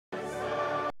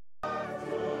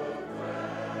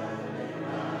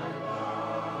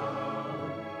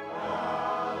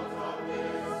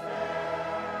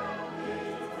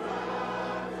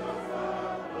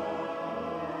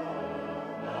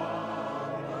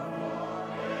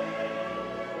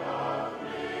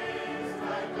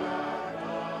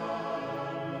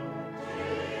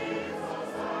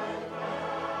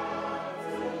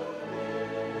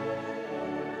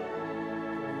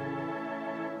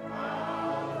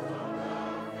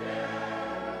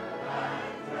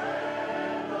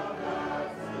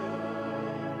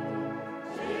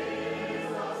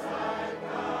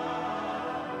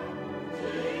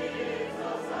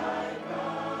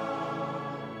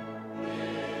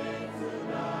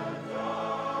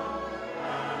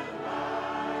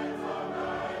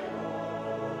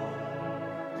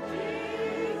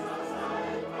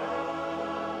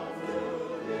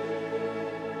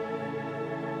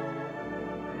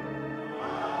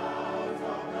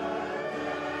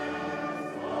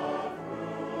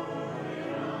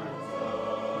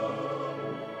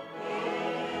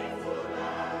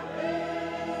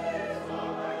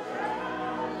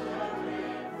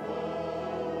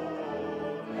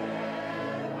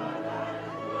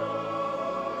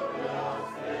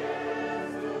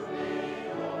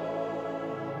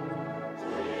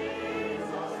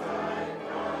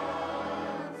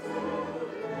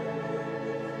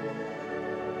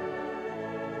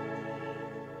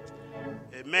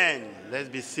Amen. Let's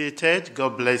be seated.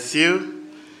 God bless you.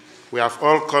 We have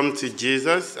all come to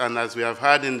Jesus, and as we have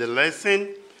heard in the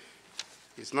lesson,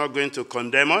 He's not going to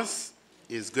condemn us.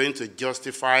 He's going to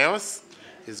justify us.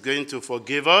 He's going to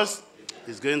forgive us.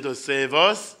 He's going to save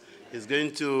us. He's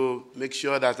going to make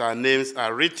sure that our names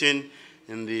are written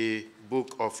in the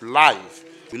book of life.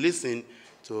 We listen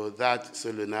to that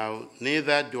solo now.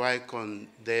 Neither do I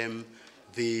condemn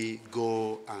thee,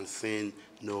 go and sin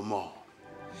no more.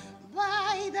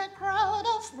 By the crowd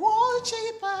of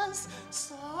worshippers,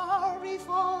 sorry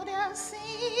for their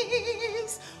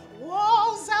sins,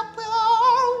 was a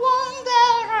poor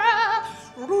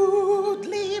wanderer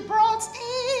rudely brought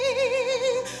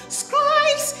in.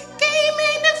 Scribes came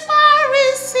in, the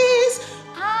Pharisees,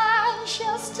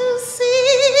 anxious to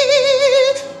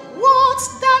see what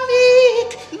the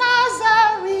meek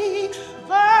Nazarene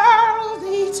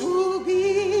worthy to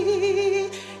be.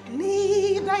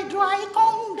 Neither do I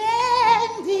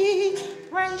condemn thee,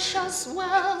 precious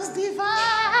wells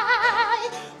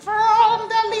divine, from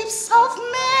the lips of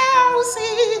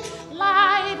mercy,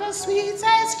 lie the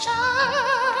sweetest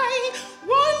chime.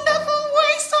 Wonderful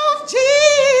ways of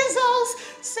Jesus,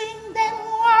 sing them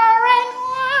o'er and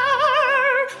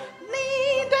o'er.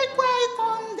 Neither do I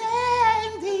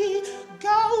condemn thee,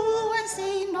 go and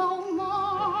sin no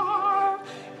more.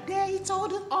 They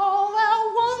told all the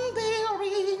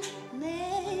wandering,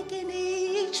 making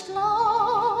each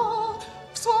law,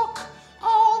 took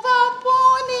all the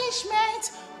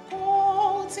punishment,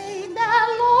 quoting the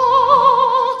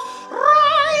law,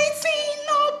 writing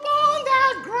upon the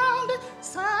ground,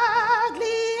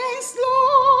 sadly and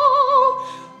slow.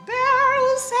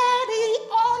 Beryl said he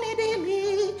only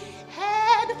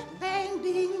head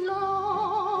bending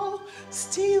low.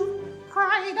 Still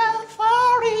cried the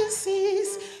Pharisees,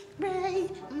 pray,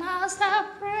 Master,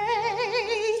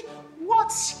 pray.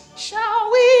 What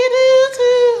shall we do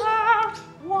to her?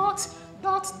 What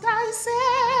doth thou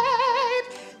say?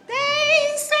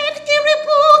 They said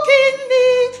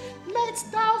irrevocably, let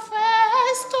thou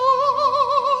first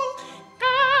stone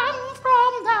come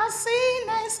from the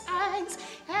sinner's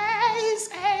eyes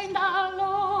and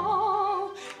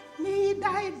alone.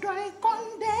 Neither do I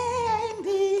condemn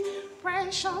thee,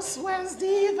 precious wells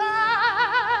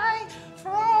divine,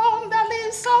 from the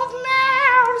lips of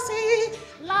mercy,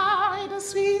 lie the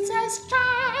sweetest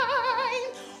chime.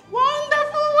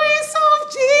 Wonderful ways of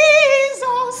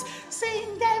Jesus, sing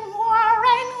them o'er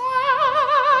and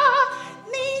o'er.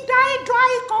 Neither do I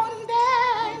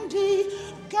condemn thee,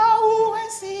 go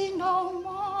and sin no more.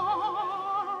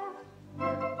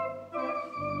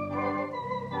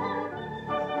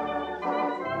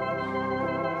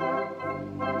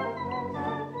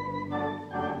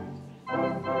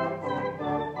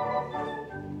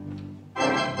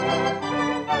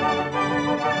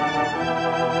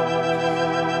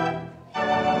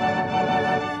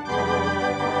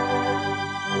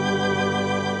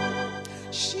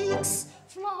 Cheeks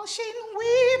flushing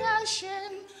with a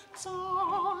shame,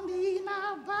 turning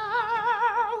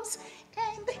about,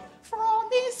 and from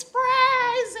his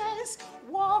presence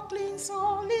walking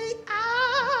slowly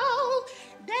out.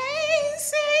 They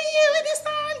see you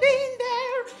standing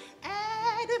there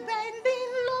and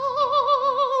bending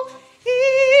low. He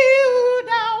who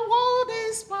the world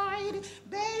despised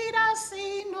bade us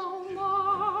say no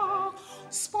more.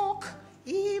 Spoke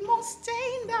he most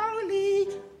tenderly,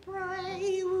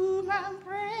 pray, woman,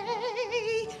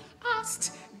 pray. Asked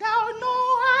thou no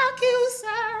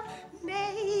accuser,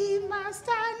 nay,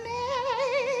 master,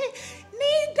 nay.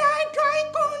 Neither do I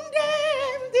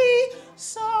condemn thee,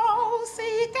 so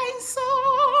sick and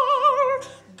sore.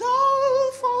 Go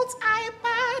forth, I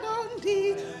pardon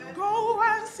thee, go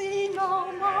and sin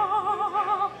no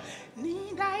more.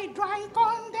 Neither do I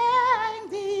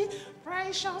condemn thee,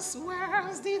 precious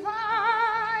words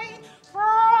divine,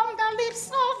 from the lips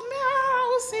of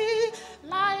mercy,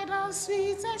 lie the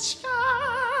sweetest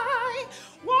shine.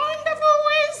 Wonderful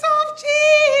ways of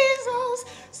Jesus,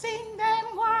 sing them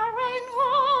o'er and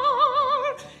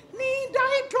o'er.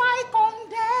 Neither do I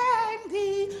condemn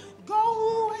thee,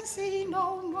 go and sin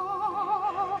no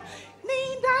more.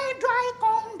 Neither do I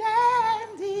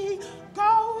condemn thee,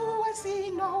 go and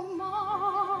sin no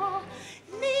more.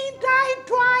 Neither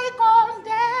do I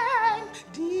condemn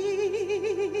thee.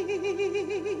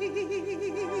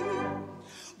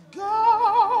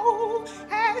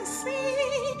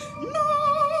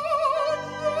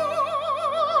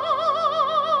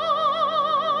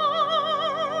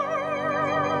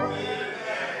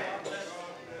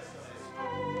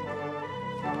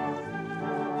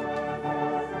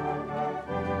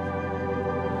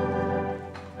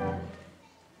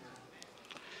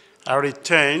 I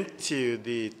return to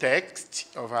the text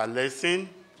of our lesson,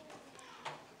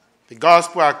 the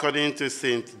Gospel according to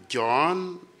St.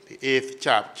 John, the 8th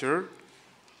chapter,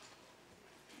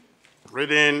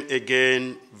 reading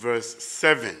again verse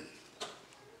 7.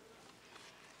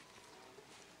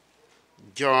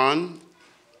 John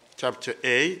chapter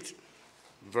 8,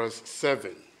 verse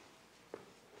 7.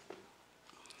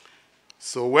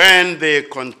 So when they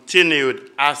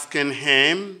continued asking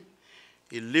him,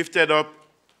 he lifted up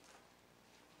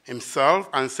himself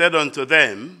and said unto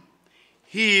them,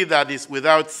 He that is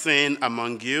without sin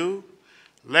among you,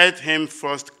 let him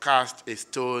first cast a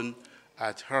stone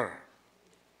at her.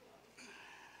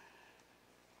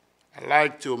 I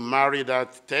like to marry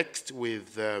that text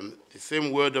with the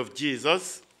same word of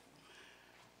Jesus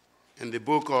in the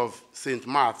book of St.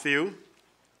 Matthew,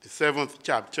 the 7th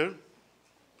chapter.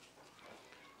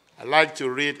 I like to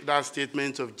read that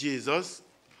statement of Jesus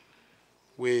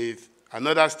with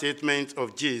another statement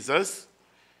of Jesus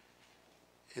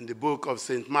in the book of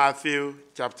St. Matthew,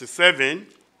 chapter 7,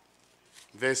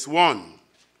 verse 1.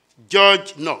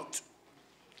 Judge not,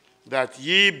 that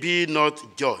ye be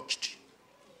not judged.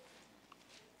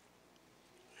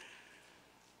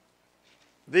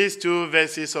 These two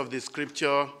verses of the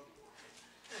scripture,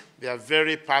 they are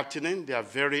very pertinent, they are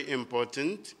very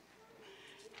important.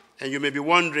 And you may be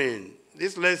wondering,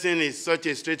 this lesson is such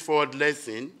a straightforward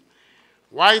lesson.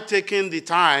 Why taking the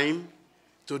time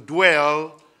to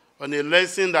dwell on a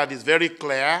lesson that is very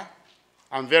clear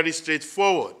and very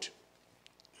straightforward?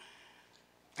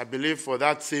 I believe for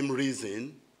that same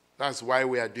reason, that's why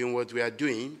we are doing what we are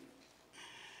doing.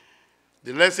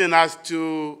 The lesson has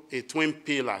a twin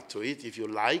pillar to it, if you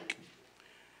like.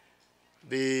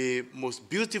 The most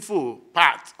beautiful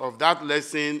part of that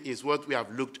lesson is what we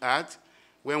have looked at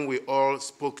when we all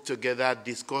spoke together,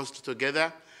 discussed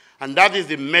together, and that is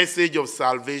the message of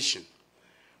salvation.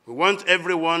 We want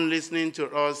everyone listening to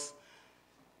us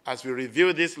as we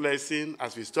review this lesson,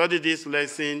 as we study this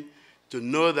lesson, to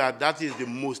know that that is the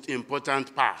most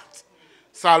important part,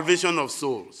 salvation of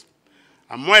souls.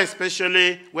 And more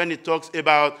especially when it talks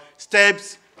about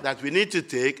steps that we need to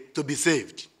take to be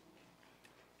saved.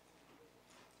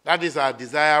 That is our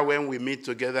desire when we meet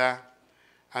together.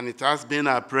 And it has been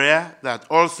our prayer that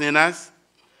all sinners,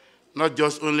 not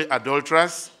just only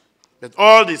adulterers, but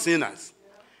all the sinners,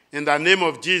 in the name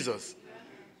of Jesus,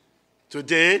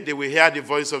 today they will hear the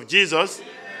voice of Jesus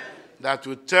that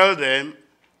will tell them,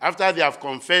 after they have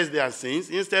confessed their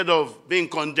sins, instead of being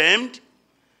condemned,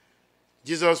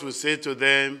 Jesus will say to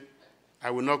them, I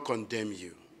will not condemn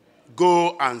you.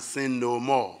 Go and sin no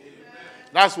more.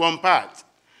 That's one part.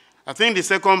 I think the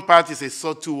second part is a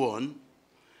subtle one.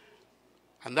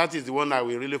 And that is the one I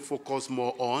will really focus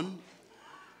more on.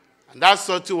 And that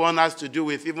subtle one has to do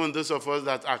with even those of us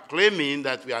that are claiming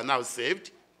that we are now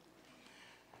saved,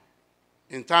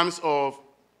 in terms of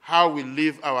how we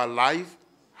live our life,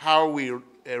 how we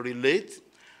relate,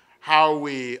 how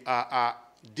we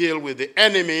deal with the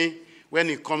enemy when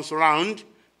he comes around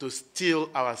to steal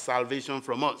our salvation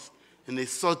from us in a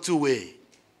subtle way.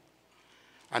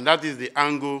 And that is the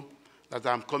angle that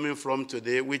I'm coming from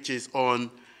today, which is on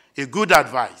a good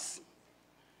advice.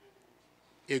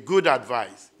 A good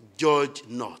advice. Judge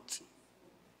not.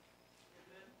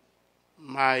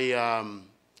 My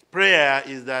prayer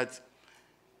is that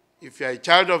if you're a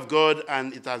child of God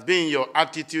and it has been your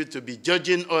attitude to be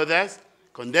judging others,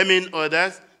 condemning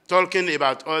others, talking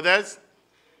about others,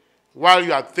 while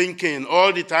you are thinking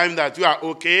all the time that you are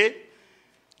okay,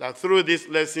 that through this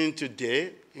lesson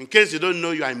today, in case you don't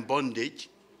know you are in bondage,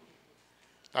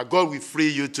 that God will free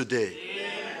you today. Amen.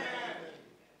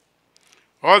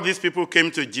 All these people came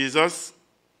to Jesus,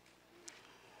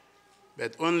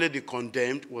 but only the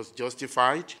condemned was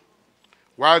justified,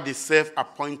 while the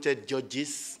self-appointed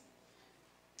judges,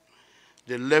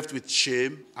 they left with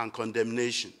shame and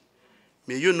condemnation.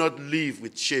 May you not live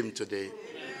with shame today. Amen.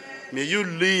 May you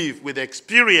live with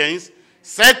experience,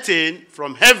 certain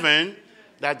from heaven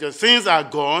that your sins are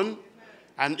gone,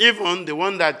 and even the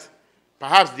one that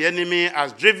perhaps the enemy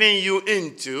has driven you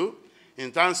into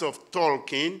in terms of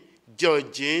talking,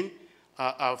 judging,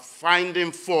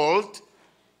 finding fault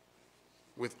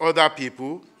with other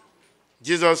people,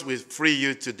 Jesus will free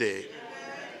you today.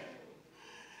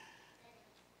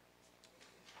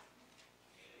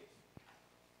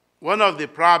 One of the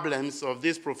problems of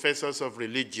these professors of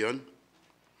religion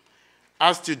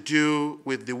has to do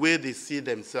with the way they see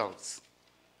themselves.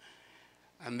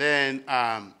 And then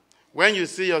when you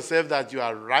see yourself that you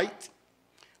are right,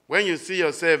 when you see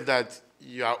yourself that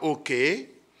you are okay,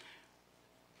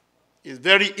 it's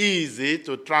very easy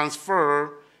to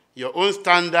transfer your own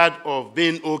standard of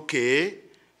being okay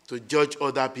to judge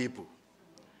other people.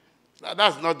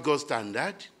 That's not God's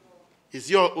standard. It's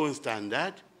your own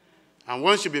standard. And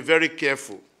one should be very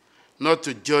careful not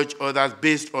to judge others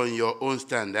based on your own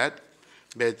standard,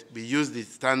 but we use the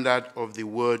standard of the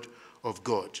Word of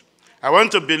God. I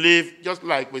want to believe, just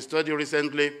like we studied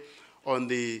recently on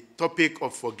the topic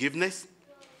of forgiveness,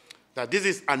 that this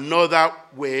is another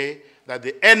way that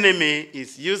the enemy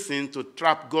is using to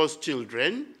trap God's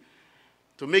children,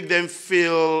 to make them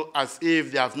feel as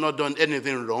if they have not done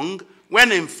anything wrong,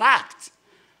 when in fact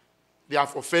they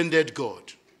have offended God.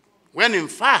 When in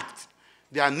fact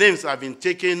their names have been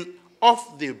taken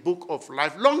off the book of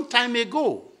life long time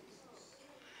ago.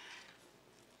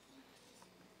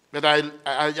 But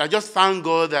I just thank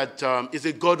God that He's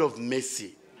a God of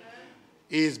mercy.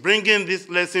 He is bringing this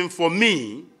lesson for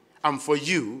me and for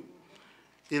you.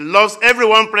 He loves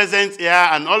everyone present here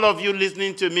and all of you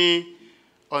listening to me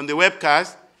on the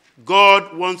webcast.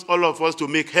 God wants all of us to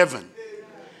make heaven.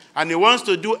 And He wants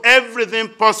to do everything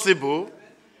possible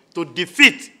to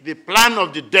defeat the plan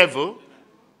of the devil,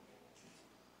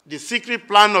 the secret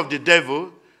plan of the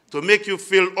devil, to make you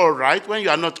feel all right when you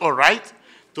are not all right,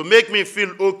 to make me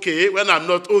feel okay when I'm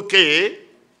not okay,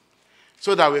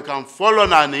 so that we can fall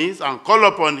on our knees and call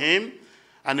upon Him,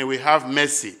 and He will have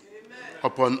mercy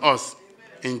upon us.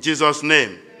 In Jesus'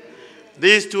 name.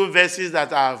 These two verses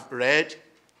that I've read,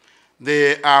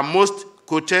 they are most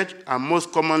quoted and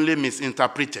most commonly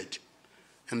misinterpreted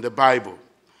in the Bible.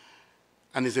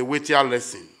 And it's a weightier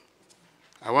lesson.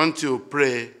 I want to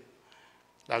pray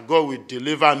that God will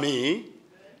deliver me,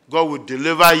 God will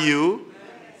deliver you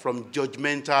from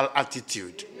judgmental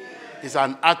attitude. It's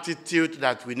an attitude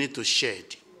that we need to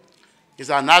shed. It's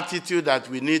an attitude that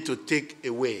we need to take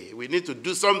away. We need to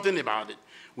do something about it.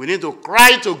 We need to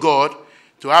cry to God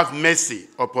to have mercy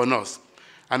upon us.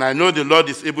 And I know the Lord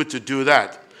is able to do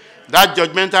that. That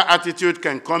judgmental attitude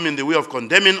can come in the way of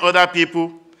condemning other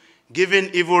people,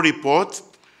 giving evil reports,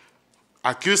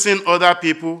 accusing other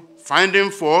people,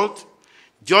 finding fault,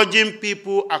 judging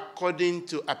people according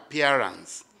to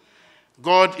appearance.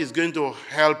 God is going to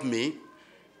help me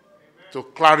to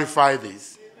clarify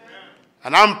this.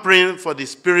 And I'm praying for the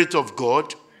Spirit of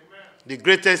God, the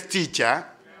greatest teacher,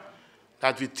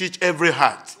 that will teach every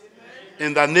heart.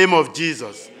 In the name of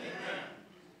Jesus.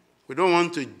 We don't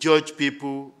want to judge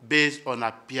people based on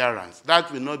appearance.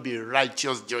 That will not be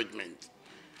righteous judgment.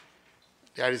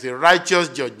 There is a righteous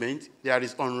judgment. There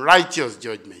is unrighteous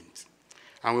judgment.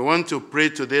 And we want to pray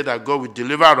today that God will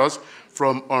deliver us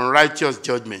from unrighteous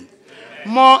judgment.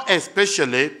 More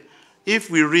especially if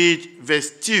we read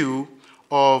verse 2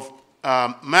 of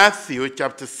Matthew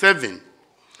chapter 7.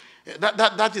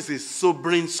 That is a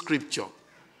sobering scripture.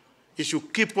 It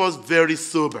should keep us very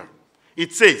sober.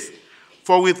 It says,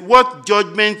 "For with what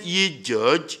judgment ye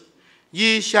judge,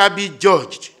 ye shall be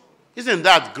judged." Isn't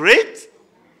that great?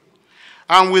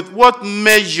 "And with what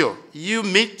measure you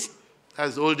meet,"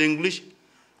 that's Old English,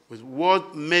 "with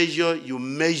what measure you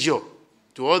measure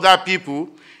to other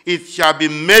people, it shall be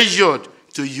measured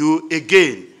to you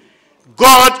again."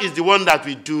 God is the one that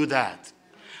will do that.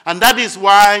 And that is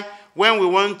why when we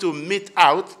want to mete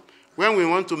out, when we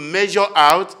want to measure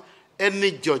out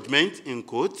any judgment, in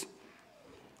quotes,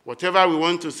 whatever we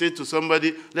want to say to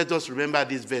somebody, let us remember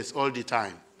this verse all the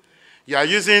time. You are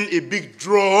using a big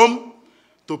drum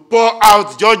to pour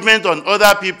out judgment on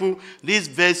other people. This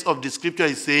verse of the scripture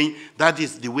is saying that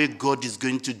is the way God is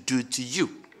going to do to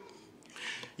you.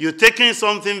 You're taking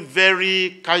something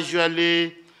very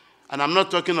casually, and I'm not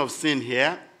talking of sin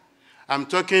here. I'm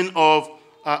talking of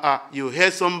you hear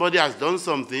somebody has done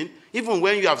something. Even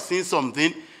when you have seen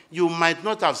something, you might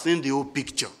not have seen the whole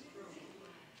picture.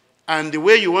 And the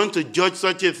way you want to judge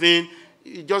such a thing,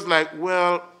 you're just like,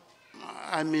 well,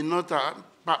 I may not,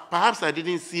 perhaps I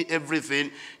didn't see everything.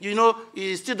 You know,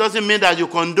 it still doesn't mean that you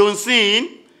condone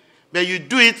sin, but you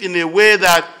do it in a way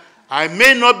that I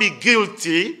may not be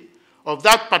guilty of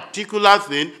that particular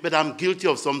thing, but I'm guilty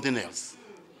of something else.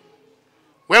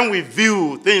 When we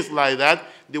view things like that,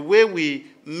 the way we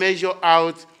measure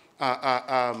out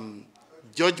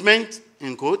judgment,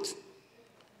 in quotes,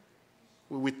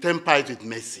 we will temper it with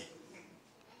mercy.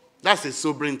 That's a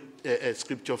sobering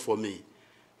scripture for me.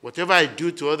 Whatever I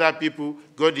do to other people,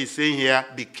 God is saying here,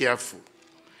 be careful.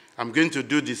 I'm going to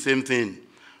do the same thing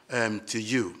to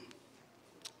you.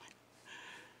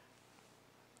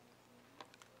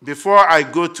 Before I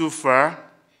go too far,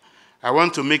 I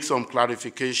want to make some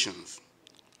clarifications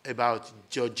about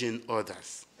judging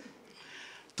others.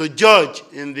 To judge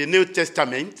in the New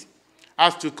Testament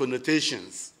has two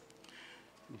connotations.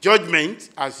 Judgment,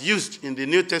 as used in the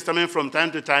New Testament from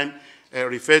time to time,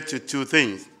 refers to two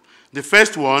things. The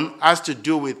first one has to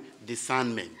do with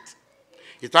discernment.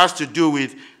 It has to do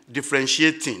with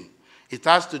differentiating. It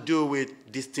has to do with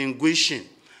distinguishing.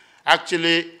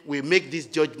 Actually, we make this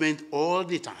judgment all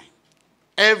the time.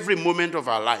 Every moment of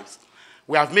our lives.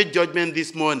 We have made judgment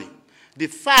this morning. The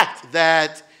fact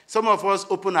that some of us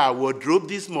opened our wardrobe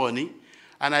this morning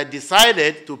and I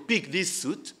decided to pick this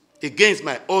suit against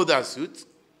my older suit,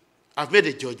 I've made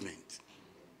a judgment.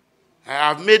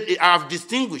 I have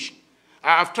distinguished.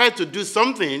 I have tried to do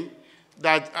something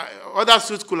that other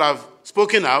suits could have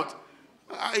spoken out.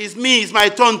 It's me, it's my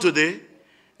turn today.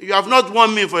 You have not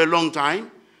won me for a long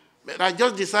time, but I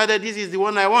just decided this is the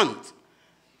one I want.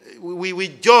 We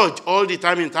judge all the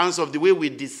time in terms of the way we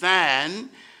discern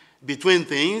between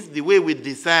things, the way we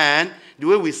discern, the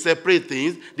way we separate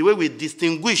things, the way we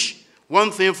distinguish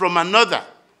one thing from another.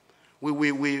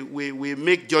 We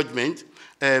make judgment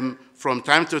from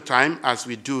time to time as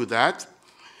we do that.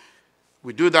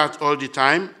 We do that all the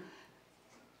time.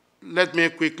 Let me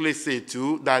quickly say,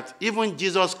 too, that even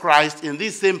Jesus Christ in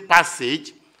this same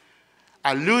passage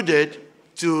alluded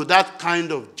to that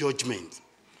kind of judgment.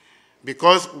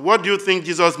 Because what do you think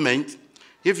Jesus meant?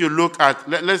 If you look at,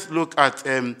 let's look at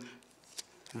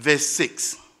verse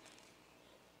 6.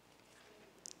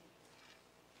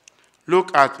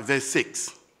 Look at verse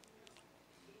 6.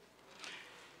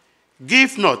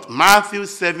 Give not, Matthew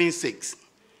 7:6.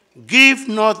 Give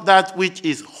not that which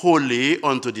is holy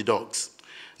unto the dogs.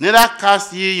 Neither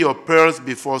cast ye your pearls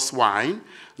before swine,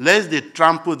 lest they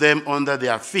trample them under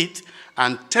their feet,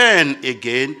 and turn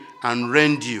again and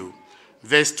rend you.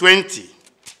 Verse 20.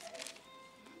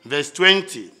 Verse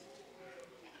 20.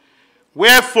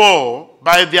 Wherefore,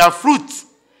 by their fruit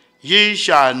ye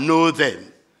shall know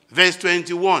them. Verse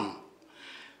 21.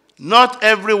 Not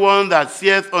everyone that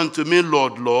saith unto me,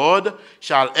 Lord, Lord,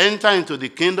 shall enter into the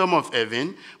kingdom of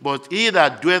heaven, but he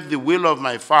that doeth the will of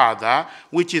my Father,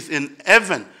 which is in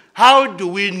heaven. How do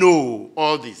we know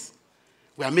all this?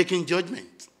 We are making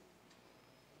judgment.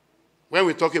 When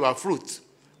we talk about fruit,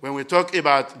 when we talk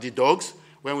about the dogs,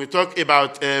 when we talk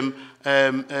about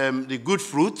the good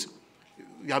fruit,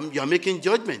 you are making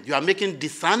judgment. You are making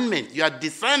discernment. You are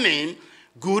discerning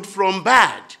good from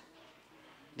bad.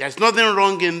 There's nothing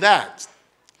wrong in that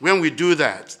when we do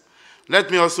that. Let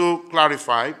me also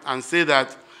clarify and say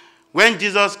that when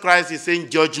Jesus Christ is saying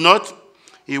judge not,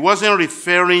 he wasn't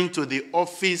referring to the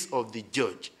office of the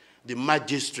judge, the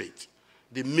magistrate,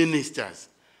 the ministers,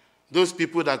 those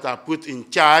people that are put in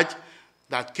charge,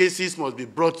 that cases must be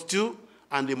brought to,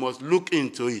 and they must look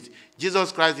into it.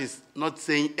 Jesus Christ is not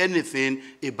saying anything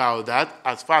about that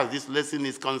as far as this lesson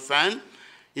is concerned.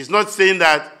 He's not saying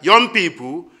that young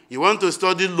people, you want to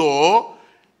study law,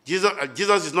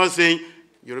 Jesus is not saying,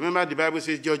 you remember the Bible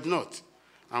says judge not.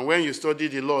 And when you study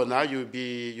the law now, you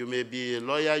may be a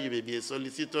lawyer, you may be a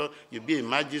solicitor, you'll be a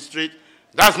magistrate.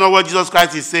 That's not what Jesus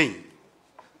Christ is saying.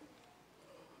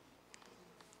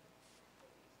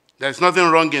 There's nothing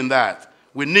wrong in that.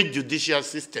 We need judicial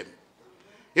system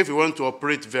if we want to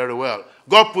operate very well.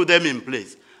 God put them in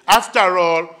place. After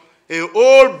all, a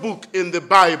whole book in the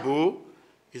Bible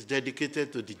is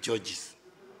dedicated to the judges.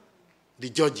 The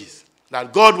judges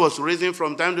that God was raising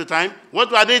from time to time.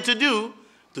 What were they to do?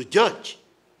 To judge.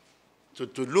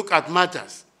 To look at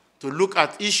matters, to look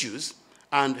at issues,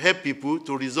 and help people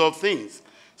to resolve things.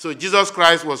 So Jesus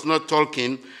Christ was not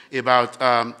talking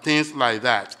about things like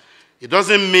that. It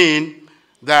doesn't mean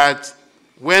that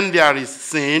when there is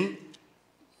sin,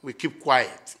 we keep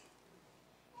quiet.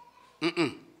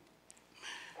 You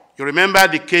remember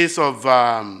the case of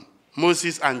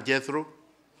Moses and Jethro?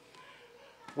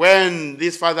 When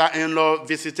this father-in-law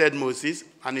visited Moses,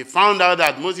 and he found out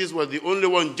that Moses was the only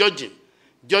one judging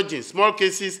small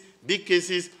cases, big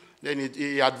cases, then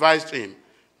he advised him,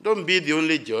 don't be the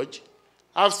only judge.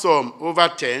 Have some over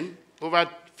 10, over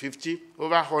 50,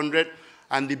 over 100,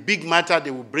 and the big matter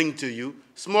they will bring to you,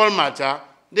 small matter,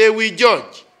 they will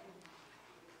judge.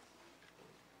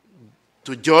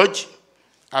 To judge,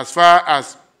 as far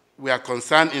as we are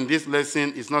concerned in this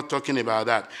lesson, is not talking about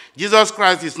that. Jesus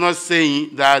Christ is not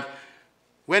saying that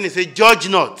when he says judge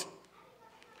not,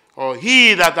 or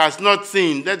he that has not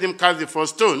sinned, let him cast the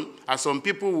first stone, as some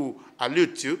people will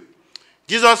allude to.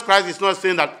 Jesus Christ is not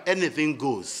saying that anything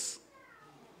goes.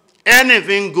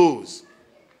 Anything goes.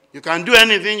 You can do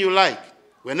anything you like,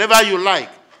 whenever you like,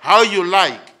 how you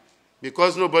like,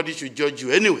 because nobody should judge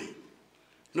you anyway.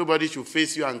 Nobody should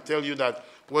face you and tell you that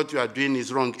what you are doing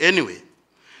is wrong anyway.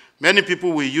 Many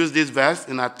people will use this verse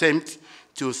in an attempt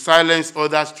to silence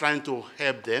others trying to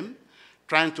help them,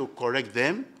 trying to correct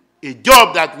them, a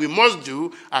job that we must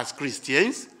do as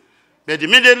Christians. But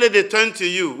immediately they turn to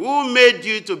you. Who made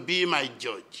you to be my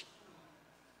judge?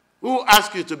 Who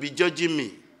asked you to be judging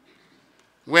me?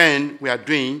 when we are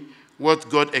doing what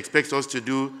God expects us to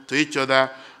do to each other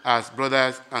as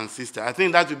brothers and sisters. I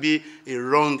think that would be a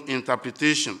wrong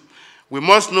interpretation. We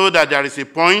must know that there is a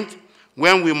point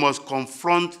when we must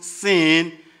confront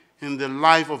sin in the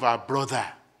life of our brother,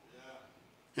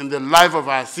 in the life of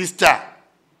our sister.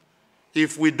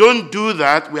 If we don't do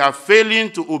that, we are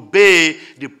failing to obey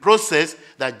the process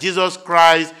that Jesus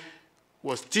Christ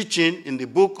was teaching in the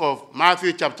book of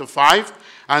Matthew chapter 5,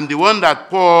 and the one that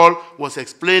Paul was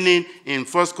explaining in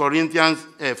 1 Corinthians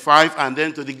 5, and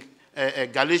then to the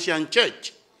Galatian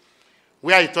church,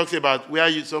 where he talks about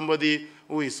somebody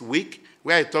who is weak,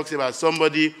 where he talks about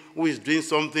somebody who is doing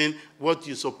something, what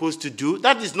you're supposed to do.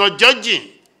 That is not judging.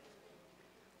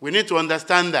 We need to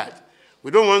understand that. We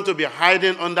don't want to be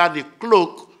hiding under the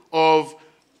cloak of,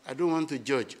 I don't want to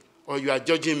judge, or you are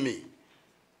judging me.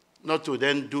 Not to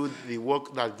then do the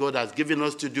work that God has given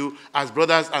us to do as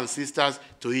brothers and sisters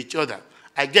to each other.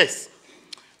 I guess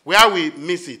where we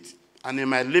miss it, and in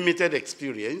my limited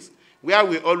experience, where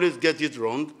we always get it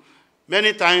wrong,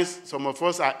 many times some of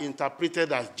us are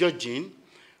interpreted as judging,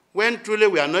 when truly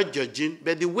we are not judging,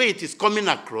 but the way it is coming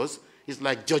across is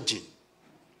like judging.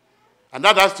 And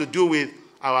that has to do with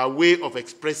our way of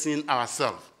expressing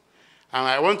ourselves. And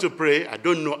I want to pray. I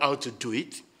don't know how to do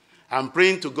it. I'm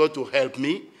praying to God to help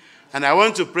me. And I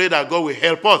want to pray that God will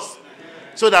help us.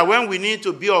 So that when we need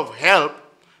to be of help,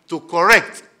 to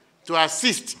correct, to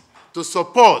assist, to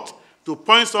support, to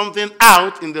point something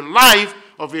out in the life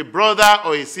of a brother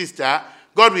or a sister,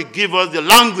 God will give us the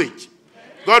language.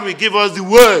 God will give us the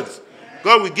words.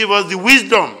 God will give us the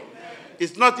wisdom.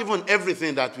 It's not even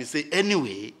everything that we say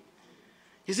anyway.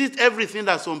 Is it everything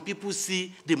that some people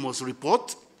see they must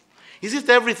report? Is it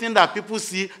everything that people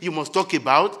see you must talk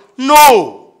about?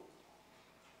 No.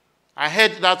 I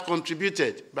heard that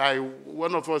contributed by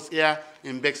one of us here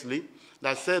in Bexley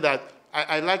that said that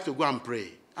I like to go and pray.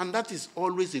 And that is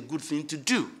always a good thing to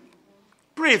do.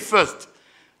 Pray first.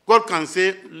 God can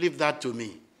say, leave that to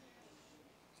me.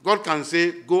 God can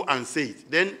say, go and say it.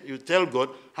 Then you tell God,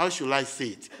 how should I say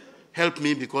it? Help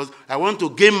me because I want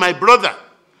to gain my brother.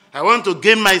 I want to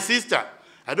gain my sister.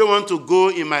 I don't want to go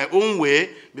in my own way,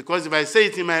 because if I say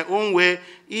it in my own way,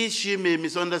 she may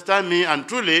misunderstand me, and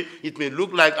truly it may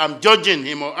look like I'm judging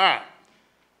him or her.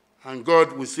 And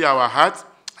God will see our heart,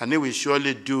 and he will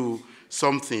surely do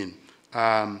something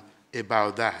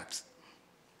about that.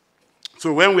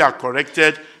 So when we are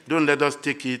corrected, don't let us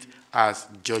take it as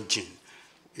judging.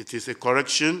 It is a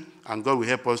correction, and God will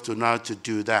help us to know how to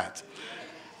do that.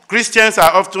 Christians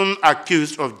are often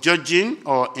accused of judging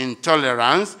or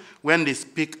intolerance when they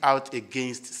speak out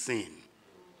against sin.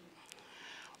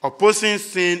 Opposing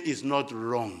sin is not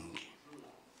wrong.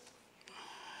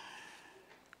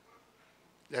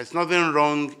 There's nothing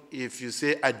wrong if you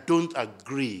say, I don't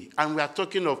agree. And we are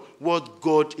talking of what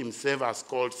God himself has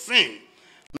called sin,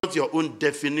 not your own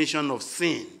definition of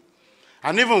sin.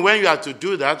 And even when you are to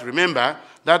do that, remember,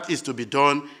 that is to be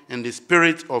done in the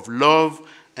spirit of love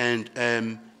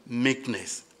and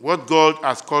meekness. What God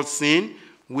has called sin,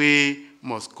 we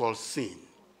must call sin.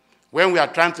 When we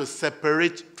are trying to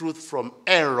separate truth from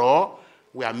error,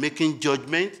 we are making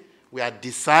judgment, we are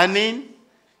discerning.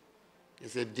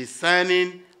 It's a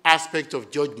discerning aspect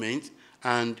of judgment,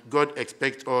 and God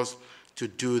expects us to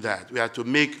do that. We are to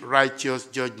make righteous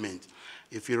judgment.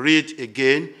 If you read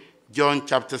again, John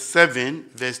chapter 7,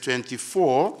 verse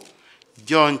 24,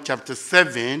 John chapter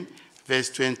 7, verse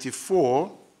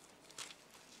 24,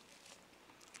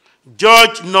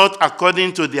 judge not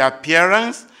according to the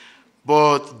appearance,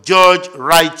 but judge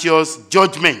righteous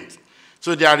judgment.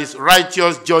 So there is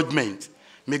righteous judgment.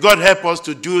 May God help us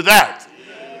to do that.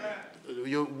 Yeah.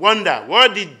 You wonder,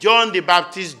 what did John the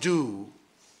Baptist do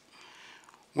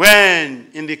when,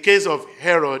 in the case of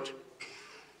Herod,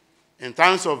 in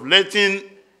terms of letting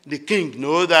the king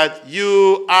know that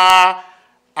you are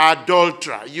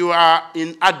adulterer, you are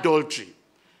in adultery,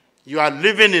 you are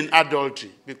living in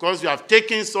adultery because you have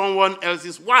taken someone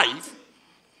else's wife?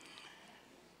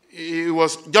 He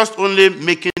was just only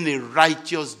making a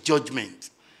righteous judgment.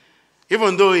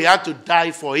 Even though he had to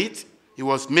die for it, he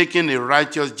was making a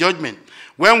righteous judgment.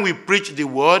 When we preach the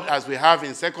word, as we have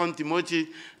in 2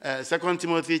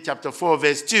 Timothy chapter 4,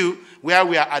 verse 2, where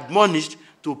we are admonished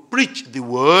to preach the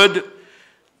word,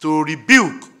 to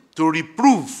rebuke, to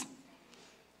reprove.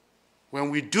 When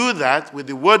we do that with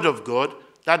the word of God,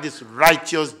 that is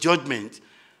righteous judgment.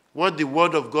 What the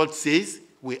word of God says,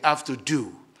 we have to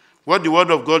do. What the word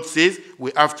of God says,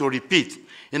 we have to repeat.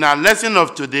 In our lesson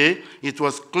of today, it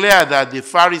was clear that the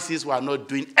Pharisees were not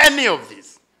doing any of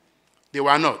this. They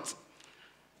were not.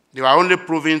 They were only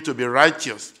proving to be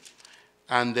righteous.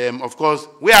 And of course,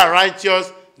 we are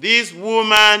righteous this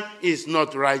woman is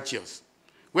not righteous.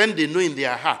 When they know in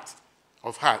their heart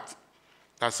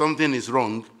that something is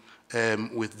wrong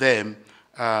with them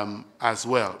as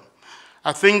well.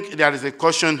 I think there is a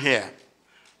caution here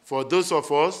for those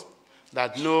of us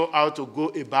that know how to go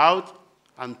about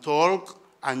and talk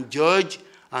and judge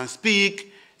and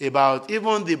speak about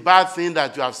even the bad thing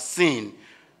that you have seen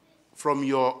from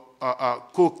your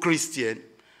co-Christian.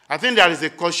 I think there is a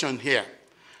caution here.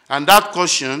 And that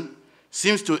caution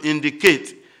seems to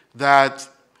indicate that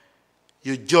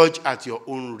you judge at your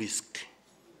own risk.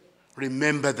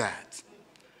 Remember that.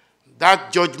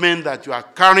 That judgment that you are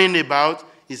carrying about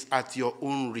is at your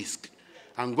own risk.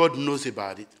 And God knows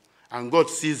about it. And God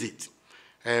sees it.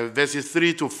 Verses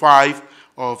 3 to 5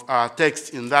 of our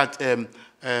text in that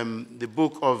the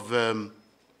book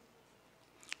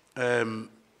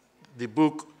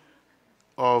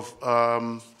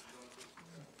of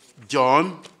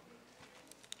John.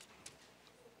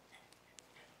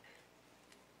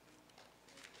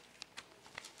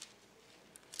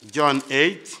 John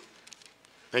 8.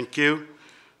 Thank you.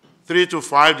 3 to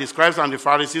 5, the scribes and the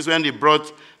Pharisees, when they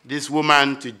brought this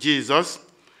woman to Jesus,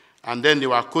 and then they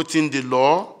were quoting the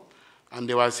law, and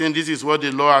they were saying, this is what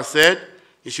the law has said,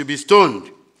 he should be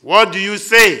stoned. What do you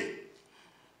say?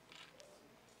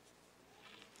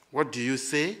 What do you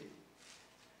say?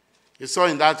 You saw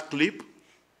in that clip,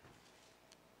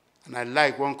 and I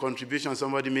like one contribution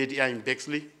somebody made here in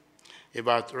Bexley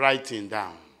about writing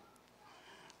down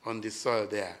on the soil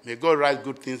there. May God write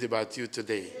good things about you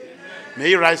today. Amen. May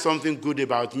he write something good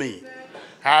about me.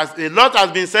 As a lot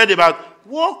has been said about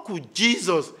what could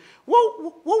Jesus,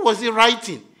 what was he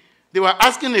writing? They were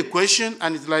asking a question,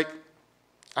 and it's like,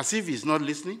 as if he's not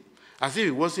listening, as if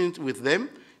he wasn't with them,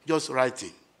 just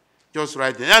writing. Just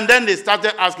writing. And then they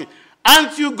started asking,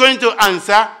 aren't you going to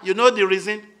answer? You know the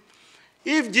reason?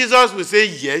 If Jesus will say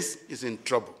yes, he's in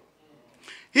trouble.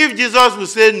 If Jesus will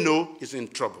say no, he's in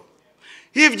trouble.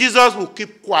 If Jesus will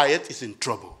keep quiet, he's in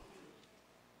trouble.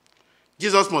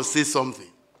 Jesus must say something.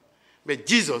 But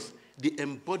Jesus, the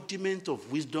embodiment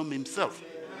of wisdom himself.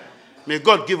 May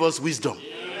God give us wisdom.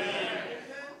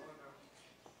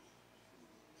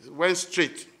 It went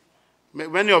straight.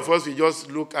 Many of us, we just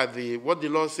look at what the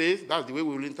law says. That's the way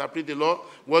we will interpret the law.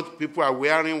 What people are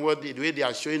wearing, the way they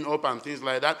are showing up and things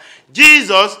like that.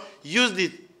 Jesus used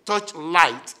the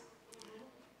touchlight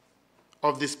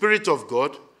of the Spirit of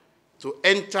God to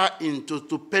enter into,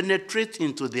 to penetrate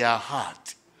into their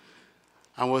heart.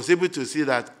 And was able to see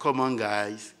that, come on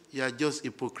guys, you are just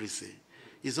hypocrisy.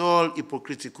 It's all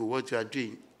hypocritical what you are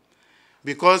doing.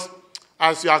 Because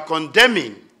as you are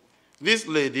condemning this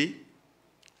lady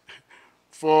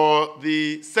for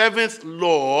the seventh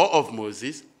law of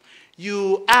Moses,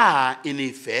 you are in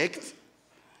effect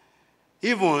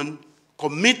even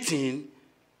committing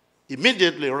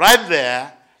immediately right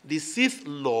there the sixth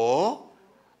law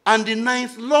and the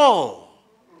ninth law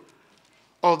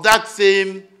of that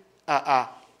same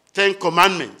 10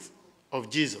 commandments of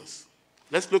Jesus.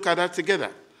 Let's look at that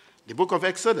together. The book of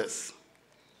Exodus.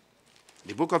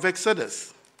 The book of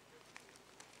Exodus.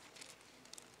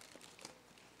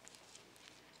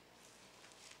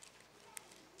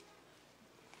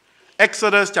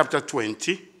 Exodus chapter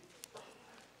 20.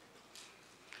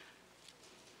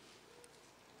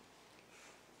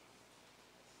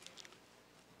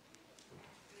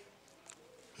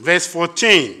 Verse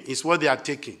 14 is what they are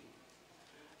taking.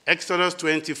 Exodus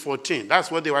 20:14. That's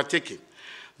what they were taking.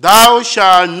 Thou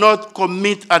shalt not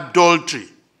commit adultery.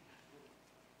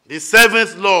 The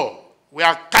seventh law. We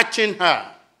are catching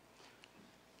her.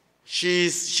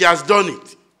 She has done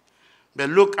it. But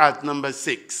look at number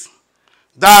 6.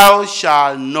 Thou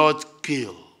shalt not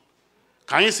kill.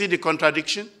 Can you see the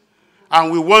contradiction?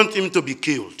 And we want him to be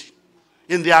killed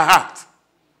in their heart.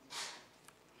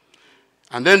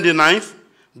 And then the 9th.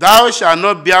 Thou shalt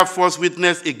not bear false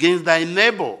witness against thy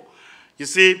neighbor. You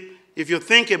see, if you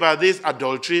think about this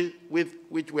adultery,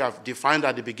 which we have defined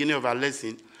at the beginning of our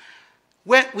lesson,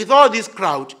 with all this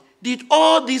crowd, did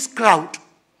all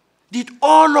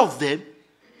of them,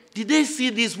 did they see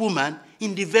this woman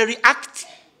in the very act?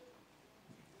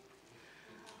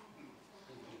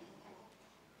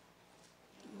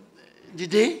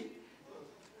 Did they?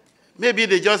 Maybe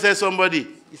they just said somebody,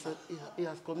 he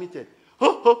has committed.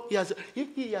 Oh, he has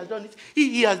done it.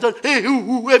 He has done it. Hey,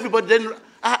 everybody then.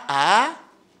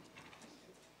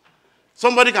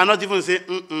 Somebody cannot even say,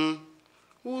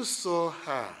 who saw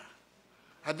her?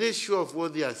 Are they sure of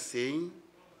what they are saying?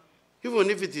 Even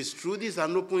if it is true, this is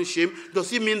an open shame.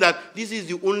 Does it mean that this is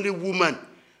the only woman?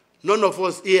 None of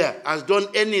us here has done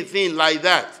anything like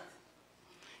that.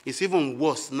 It's even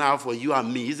worse now for you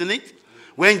and me, isn't it?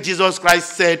 When Jesus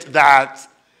Christ said that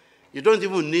You don't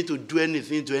even need to do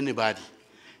anything to anybody.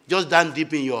 Just down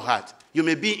deep in your heart. You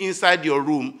may be inside your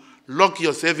room, lock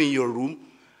yourself in your room,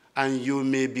 and you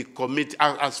may be committed.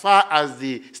 As far as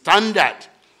the standard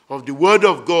of the Word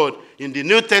of God in the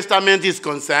New Testament is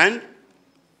concerned,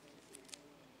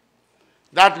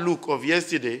 that look of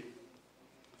yesterday,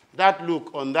 that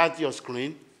look on that your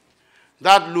screen,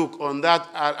 that look on that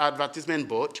advertisement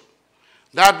board,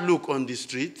 that look on the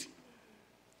street,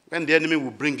 when the enemy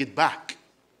will bring it back,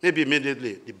 maybe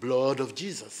immediately, the blood of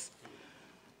Jesus.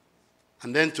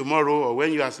 And then tomorrow, or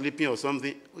when you are sleeping or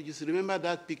something, oh, you should remember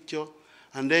that picture,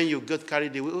 and then you got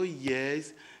carried away. Oh,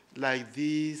 yes, like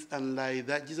this and like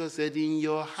that. Jesus said, in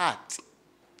your heart.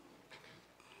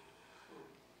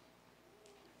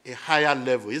 A higher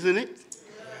level, isn't it?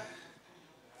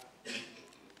 Yeah.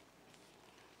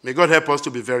 May God help us to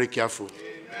be very careful.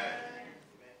 Amen.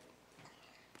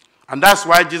 And that's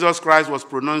why Jesus Christ was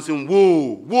pronouncing,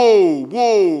 woe, woe,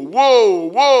 woe, woe,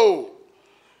 woe.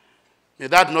 May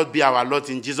that not be our lot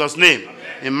in Jesus' name. Amen.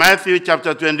 In Matthew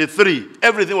chapter 23,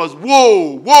 everything was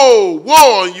woe, woe,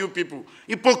 woe on you people.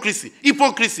 Hypocrisy,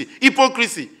 hypocrisy,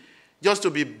 hypocrisy. Just to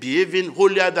be behaving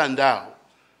holier than thou.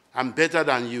 I'm better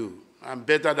than you. I'm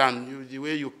better than you, the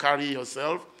way you carry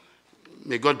yourself.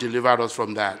 May God deliver us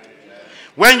from that. Amen.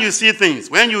 When you see things,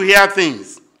 when you hear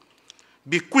things,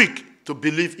 be quick to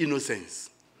believe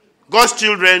innocence. God's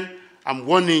children, I'm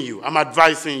warning you, I'm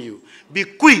advising you. Be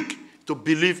quick to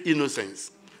believe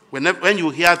innocence. When you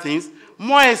hear things,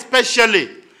 more especially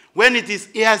when it is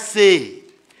hearsay,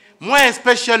 more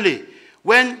especially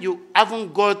when you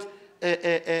haven't got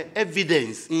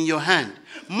evidence in your hand,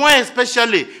 more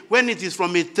especially when it is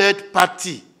from a third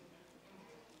party.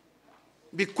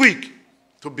 Be quick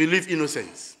to believe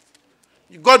innocence.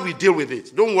 God will deal with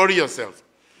it. Don't worry yourself.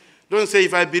 Don't say,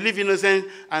 if I believe innocence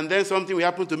and then something will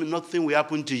happen to me, nothing will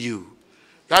happen to you.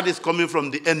 That is coming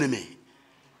from the enemy.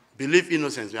 Believe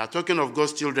innocence. We are talking of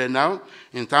God's children now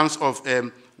in terms of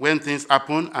when things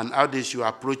happen and how they should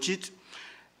approach it.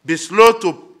 Be slow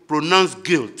to pronounce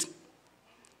guilt.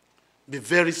 Be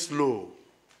very slow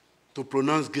to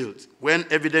pronounce guilt. When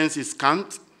evidence is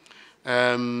scant,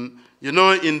 in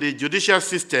the judicial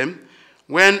system,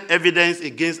 when evidence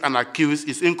against an accused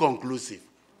is inconclusive,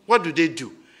 what do they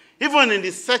do? Even in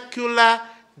the secular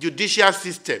judicial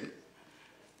system,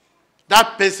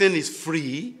 that person is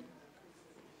free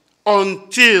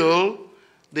until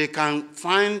they can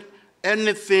find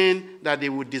anything that they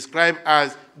would describe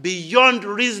as beyond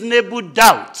reasonable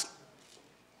doubt.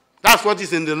 That's what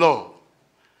is in the law.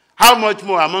 How much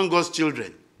more among God's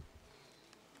children?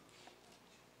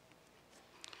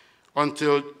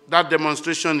 Until that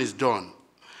demonstration is done.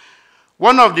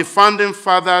 One of the founding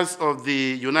fathers of the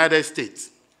United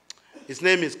States, his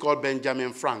name is called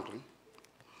Benjamin Franklin,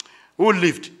 who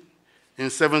lived in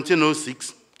 1706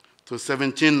 to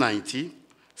 1790,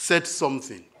 said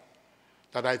something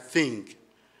that I think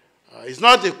is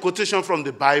not a quotation from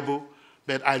the Bible,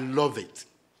 but I love it.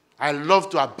 I love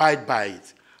to abide by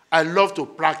it. I love to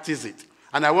practice it.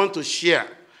 And I want to share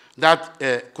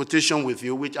that quotation with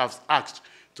you, which I've asked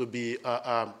to be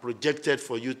projected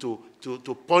for you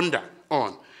to ponder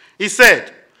on. He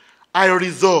said, I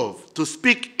resolve to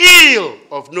speak ill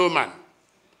of no man.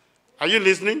 Are you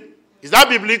listening? Is that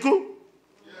biblical?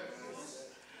 Yes.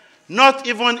 Not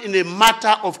even in a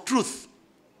matter of truth,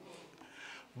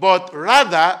 but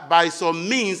rather by some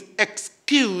means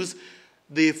excuse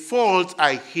the faults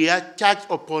I hear charged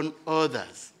upon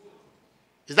others.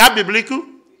 Is that biblical?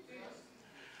 Yes.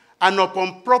 And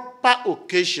upon proper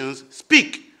occasions,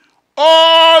 speak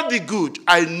all the good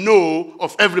I know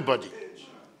of everybody.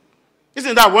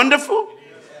 Isn't that wonderful?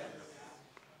 Yes.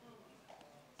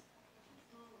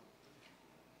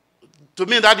 To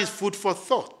me, that is food for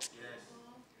thought. Yes.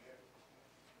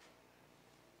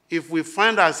 If we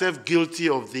find ourselves guilty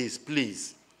of this,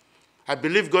 please, I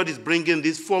believe God is bringing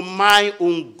this for my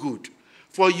own good,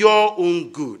 for your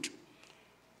own good.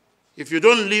 If you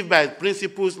don't live by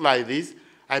principles like this,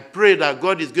 I pray that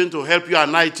God is going to help you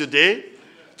and I today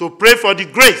to pray for the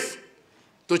grace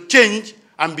to change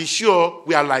and be sure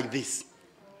we are like this.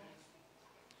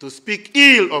 To speak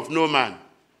ill of no man.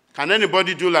 Can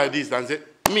anybody do like this and say,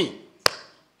 me?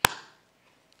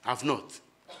 I've not.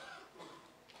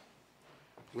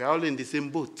 We are all in the same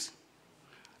boat.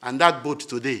 And that boat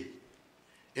today,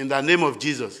 in the name of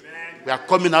Jesus, amen, we are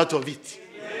coming out of it.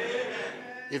 Amen.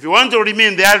 If you want to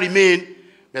remain there, remain.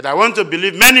 But I want to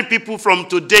believe many people from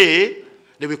today,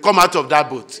 they will come out of that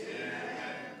boat. Amen.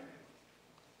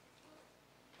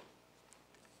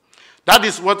 That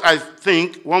is what I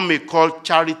think one may call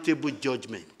charitable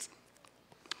judgment.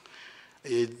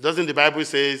 Doesn't the Bible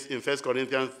say in 1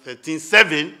 Corinthians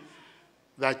 13:7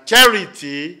 that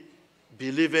charity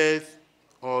believeth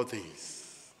all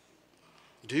things.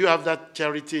 Do you have that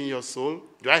charity in your soul?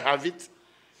 Do I have it?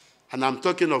 And I'm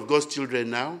talking of God's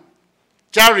children now.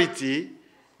 Charity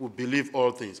will believe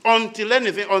all things. Until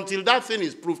that thing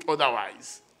is proved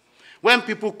otherwise. When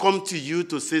people come to you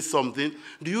to say something,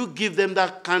 do you give them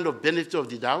that kind of benefit of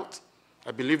the doubt?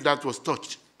 I believe that was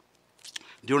touched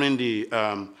during the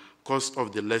course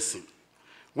of the lesson.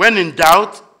 When in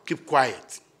doubt, keep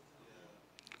quiet.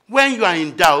 When you are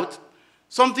in doubt,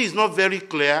 something is not very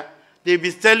clear, they'll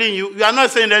be telling you, you are not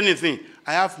saying anything.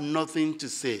 I have nothing to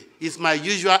say. It's my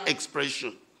usual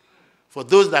expression for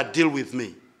those that deal with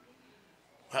me.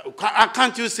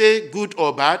 Can't you say good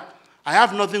or bad? I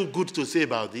have nothing good to say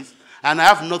about this, and I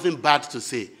have nothing bad to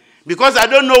say, because I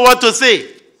don't know what to say.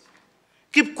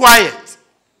 Keep quiet.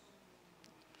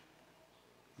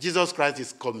 Jesus Christ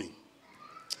is coming,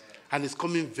 and he's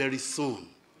coming very soon.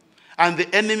 And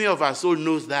the enemy of our soul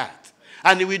knows that.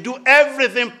 And he will do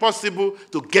everything possible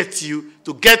to get you,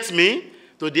 to get me,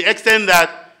 to the extent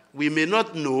that we may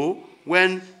not know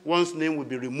when one's name will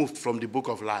be removed from the book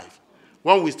of life.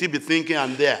 One will still be thinking,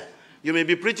 I'm there. You may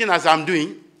be preaching as I'm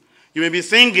doing. You may be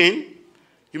singing.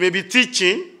 You may be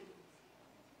teaching.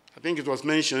 I think it was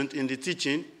mentioned in the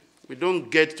teaching, we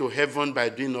don't get to heaven by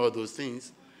doing all those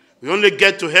things. We only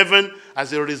get to heaven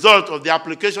as a result of the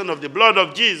application of the blood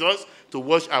of Jesus to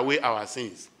wash away our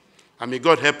sins. And may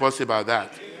God help us about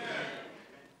that. Amen.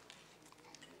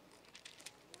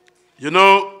 You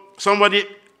know, someone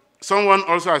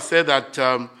also has said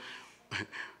that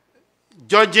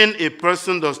judging a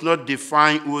person does not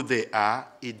define who they are,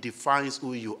 it defines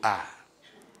who you are.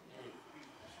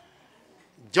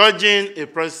 Judging a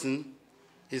person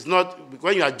is not,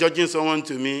 when you are judging someone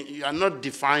to me, you are not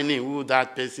defining who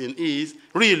that person is.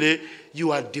 Really,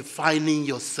 you are defining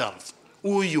yourself,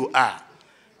 who you are.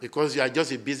 Because you are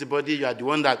just a busybody, you are the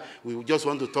one that we just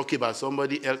want to talk about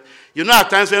somebody else. You know, at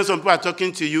times when some people are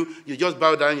talking to you, you just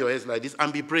bow down your heads like this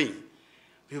and be praying.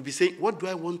 You'll be saying, what do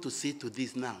I want to say to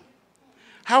this now?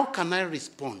 How can I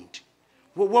respond?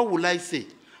 What will I say?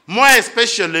 More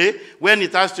especially when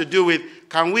it has to do with,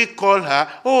 can we call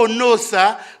her? Oh, no,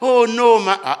 sir. Oh, no,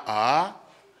 ma.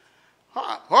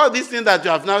 All these things that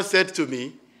you have now said to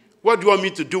me, what do you want me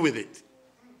to do with it?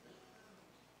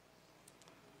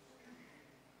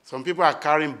 Some people are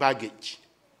carrying baggage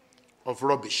of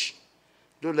rubbish.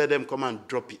 Don't let them come and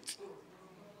drop it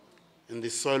in the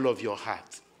soil of your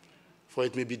heart, for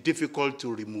it may be difficult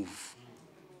to remove.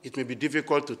 It may be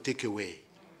difficult to take away.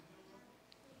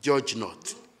 Judge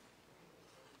not.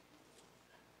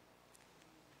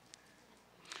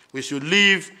 We should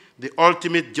leave the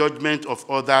ultimate judgment of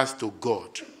others to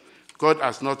God. God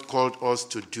has not called us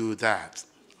to do that.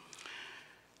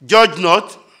 Judge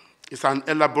not is an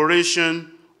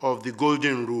elaboration of the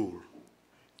golden rule.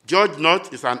 Judge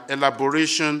not is an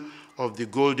elaboration of the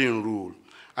golden rule.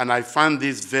 And I find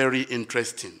this very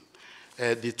interesting.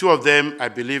 The two of them, I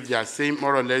believe they are saying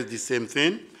more or less the same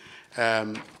thing.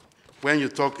 When you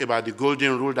talk about the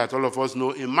golden rule that all of us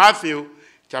know in Matthew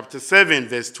chapter 7,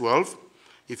 verse 12,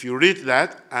 if you read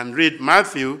that and read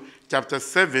Matthew chapter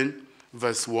 7,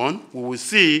 verse 1, we will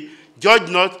see, judge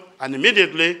not, and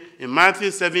immediately in Matthew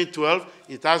 7:12,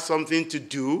 it has something to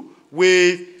do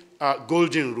with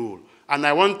golden rule. And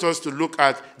I want us to look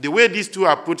at the way these two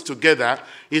are put together.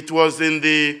 It was in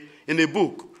a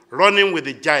book, Running with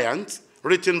the Giants,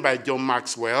 written by John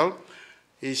Maxwell.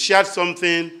 He shared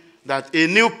something that a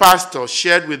new pastor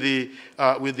shared with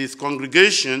his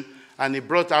congregation, and he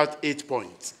brought out 8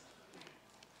 points.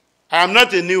 I am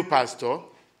not a new pastor,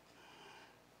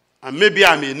 and maybe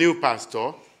I'm a new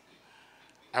pastor.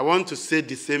 I want to say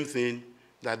the same thing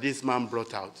that this man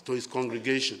brought out to his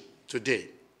congregation today.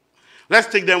 Let's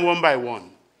take them one by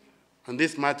one on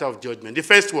this matter of judgment. The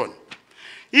first one,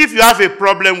 if you have a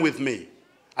problem with me,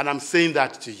 and I'm saying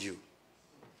that to you,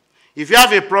 if you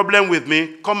have a problem with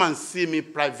me, come and see me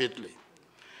privately.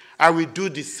 I will do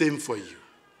the same for you.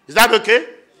 Is that okay? Yes.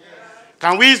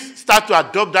 Can we start to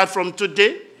adopt that from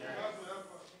today? Yes.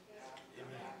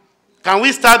 Can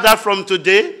we start that from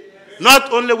today? Yes.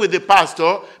 Not only with the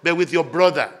pastor, but with your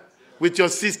brother, with your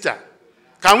sister.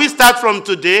 Can we start from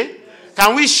today? Yes.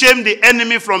 Can we shame the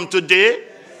enemy from today? Yes.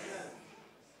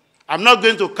 I'm not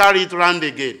going to carry it around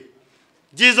again.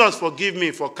 Jesus, forgive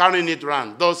me for carrying it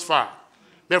around thus far.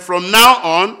 But from now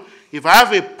on, if I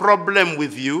have a problem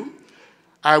with you,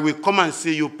 I will come and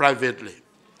see you privately.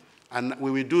 And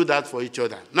we will do that for each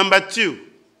other. Number 2,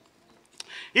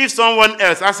 if someone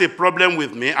else has a problem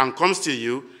with me and comes to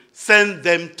you, send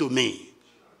them to me.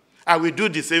 I will do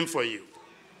the same for you.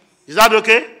 Is that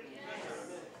okay? Yes.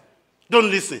 Don't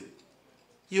listen.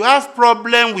 You have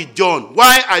problem with John.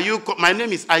 Why are you... My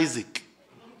name is Isaac.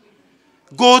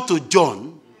 Go to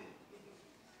John.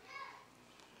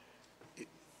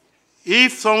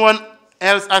 If someone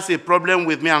else has a problem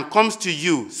with me and comes to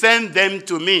you, send them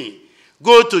to me.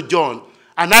 Go to John,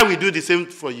 and I will do the same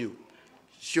for you.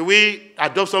 Should we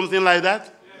adopt something like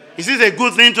that? Yes. Is this a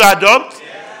good thing to adopt?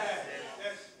 Yes.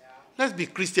 Let's be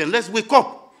Christian. Let's wake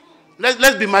up.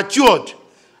 Let's be matured.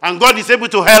 And God is able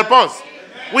to help us.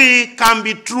 Amen. We can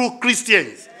be true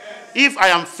Christians. Yes. If I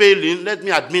am failing, let me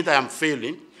admit I am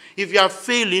failing. If you are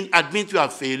failing, admit you are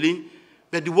failing.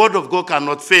 But the word of God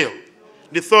cannot fail.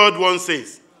 The third one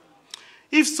says,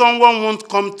 if someone won't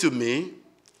come to me,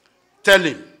 tell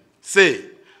him, say,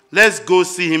 let's go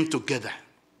see him together.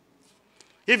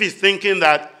 If he's thinking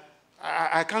that,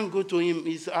 I can't go to him,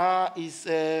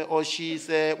 or she's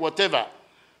whatever,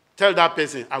 tell that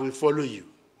person, I will follow you.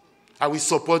 I will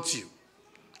support you.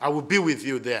 I will be with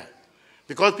you there.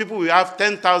 Because people will have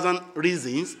 10,000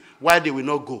 reasons why they will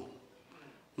not go.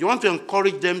 You want to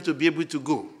encourage them to be able to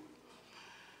go.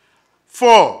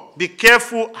 4, be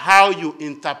careful how you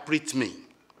interpret me.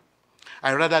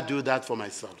 I rather do that for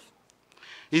myself.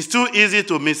 It's too easy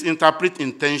to misinterpret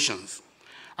intentions.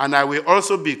 And I will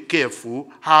also be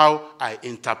careful how I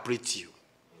interpret you.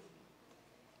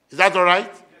 Is that all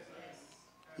right? Yes.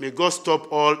 May God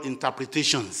stop all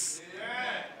interpretations.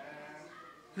 Yes.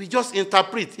 We just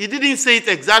interpret. He didn't say it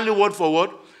exactly word for word.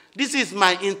 This is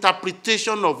my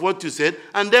interpretation of what you said.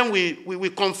 And then we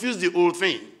confuse the whole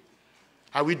thing.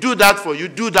 I will do that for you,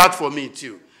 do that for me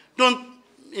too. Don't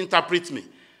interpret me.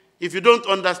 If you don't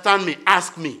understand me,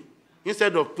 ask me.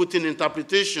 Instead of putting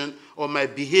interpretation on my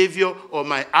behavior or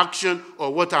my action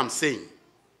or what I'm saying.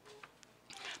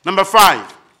 Number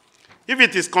 5, if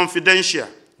it is confidential,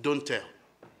 don't tell.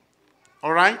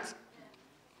 All right?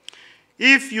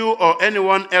 If you or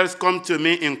anyone else come to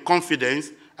me in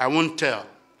confidence, I won't tell.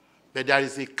 But there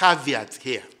is a caveat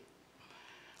here.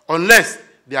 Unless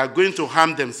they are going to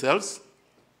harm themselves,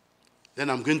 then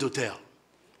I'm going to tell.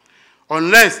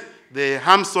 Unless they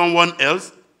harm someone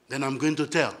else, then I'm going to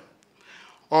tell.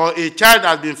 Or a child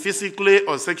has been physically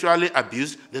or sexually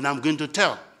abused, then I'm going to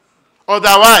tell.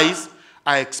 Otherwise,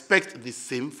 I expect the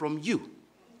same from you.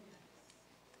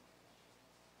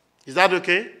 Is that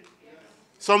okay? Yes.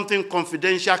 Something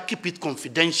confidential, keep it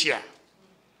confidential.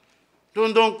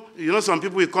 Don't, you know, some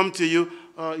people will come to you,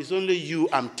 it's only you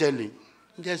I'm telling.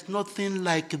 There's nothing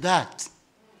like that.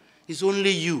 It's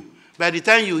only you. By the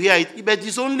time you hear it, but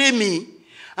it's only me.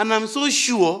 And I'm so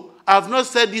sure I've not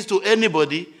said this to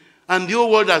anybody, and the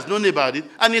whole world has known about it,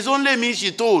 and it's only me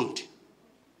she told.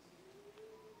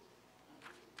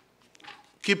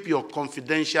 Keep your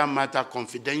confidential matter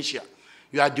confidential.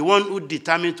 You are the one who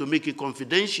determined to make it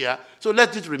confidential, so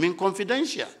let it remain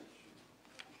confidential.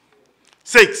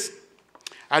 6,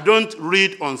 I don't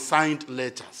read unsigned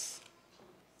letters.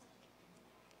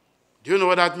 Do you know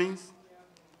what that means?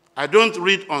 I don't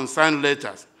read unsigned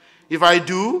letters. If I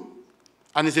do,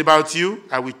 and it's about you,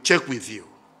 I will check with you.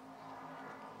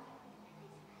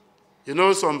 You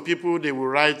know, some people, they will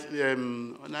write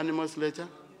anonymous letter,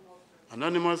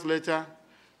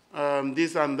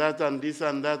 this and that, and this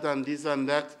and that, and this and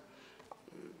that.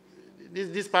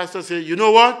 This pastor says, you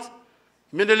know what?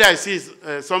 Immediately I see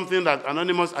something that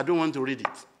anonymous, I don't want to read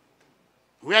it.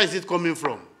 Where is it coming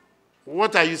from?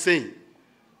 What are you saying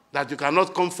that you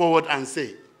cannot come forward and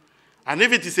say? And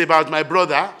if it is about my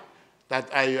brother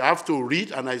that I have to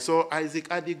read, and I saw Isaac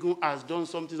Adigun has done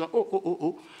something,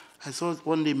 I saw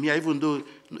one name here, even though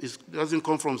it doesn't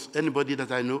come from anybody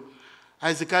that I know.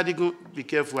 Isaac Adigun, be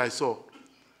careful, I saw.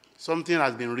 Something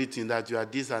has been written that you are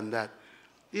this and that.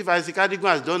 If Isaac Adigun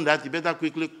has done that, you better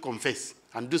quickly confess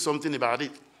and do something about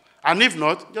it. And if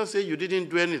not, just say you didn't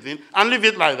do anything and leave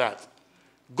it like that.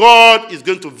 God is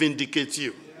going to vindicate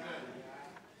you.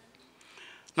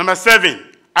 Number 7,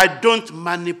 I don't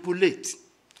manipulate.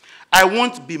 I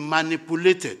won't be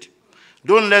manipulated.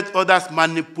 Don't let others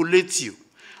manipulate you.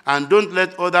 And don't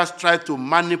let others try to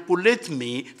manipulate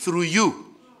me through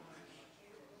you.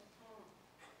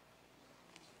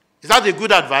 Is that a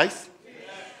good advice? Yes.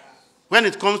 When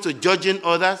it comes to judging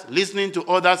others, listening to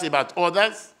others about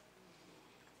others?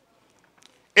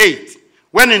 8,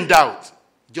 when in doubt,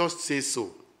 just say so.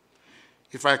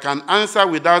 If I can answer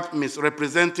without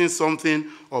misrepresenting something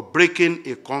or breaking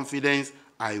a confidence,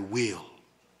 I will.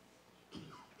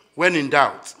 When in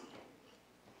doubt.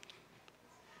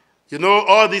 You know,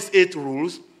 all these 8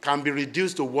 rules can be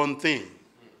reduced to one thing.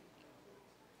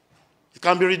 It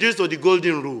can be reduced to the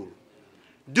golden rule.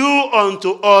 Do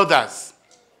unto others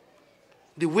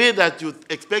the way that you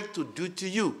expect to do to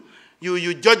you.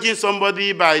 You judging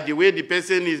somebody by the way the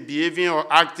person is behaving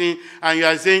or acting, and you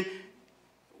are saying,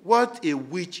 what a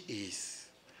witch is,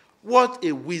 what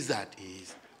a wizard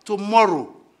is.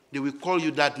 Tomorrow, they will call you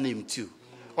that name too,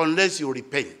 unless you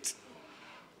repent.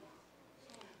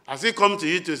 As they come to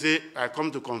you to say, I come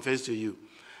to confess to you,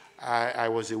 I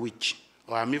was a witch,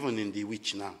 or I'm even in the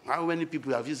witch now. How many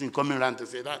people have you seen coming around to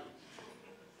say that?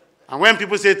 And when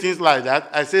people say things like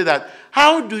that, I say that,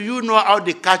 how do you know how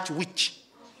they catch witch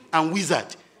and wizard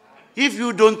if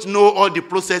you don't know all the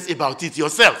process about it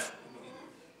yourself?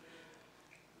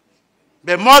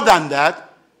 But more than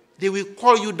that, they will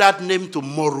call you that name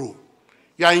tomorrow.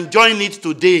 You are enjoying it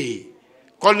today,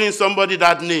 calling somebody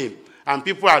that name, and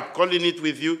people are calling it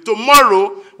with you. Tomorrow,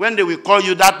 when they will call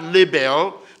you that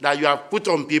label that you have put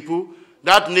on people,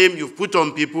 that name you've put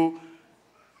on people,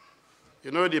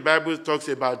 you know, the Bible talks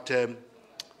about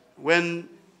when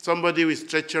somebody is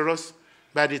treacherous,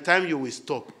 by the time you will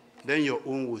stop, then your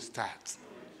own will start.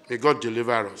 May God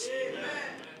deliver us. Amen.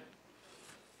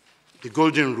 The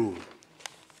golden rule.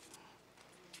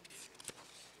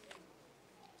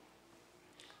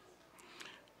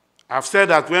 I've said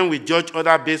that when we judge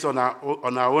others based on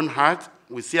our own heart,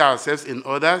 we see ourselves in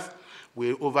others,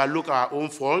 we overlook our own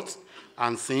faults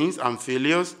and sins and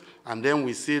failures, and then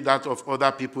we see that of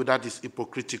other people that is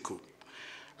hypocritical.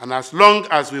 And as long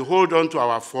as we hold on to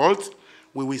our faults,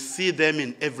 we will see them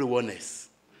in everyone else.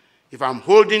 If I'm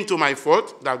holding to my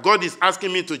fault, that God is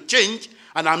asking me to change,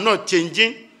 and I'm not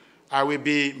changing, I will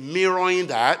be mirroring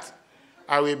that.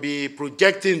 I will be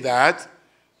projecting that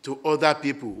to other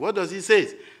people. What does he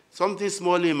say? Something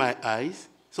small in my eyes,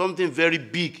 something very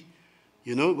big.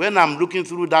 You know, when I'm looking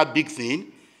through that big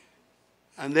thing,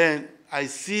 and then I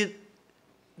see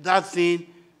that thing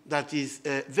that is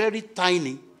very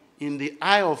tiny in the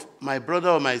eye of my brother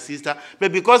or my sister,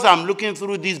 but because I'm looking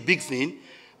through this big thing,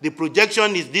 the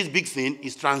projection is this big thing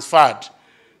is transferred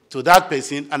to that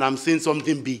person, and I'm seeing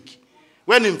something big.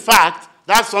 When in fact,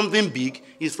 that something big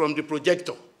is from the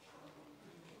projector.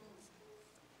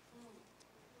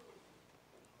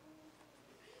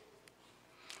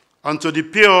 Unto the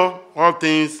pure, all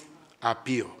things are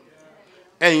pure.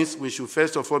 Hence, we should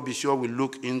first of all be sure we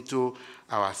look into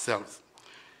ourselves.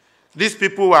 These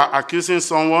people were accusing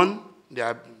someone. They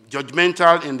are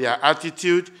judgmental in their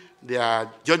attitude. Their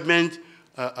judgment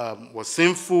was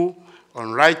sinful,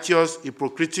 unrighteous,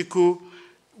 hypocritical.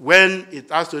 When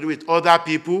it has to do with other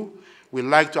people, we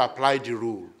like to apply the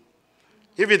rule.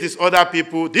 If it is other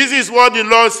people, this is what the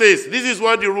law says. This is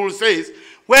what the rule says.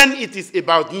 When it is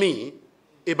about me,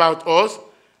 about us,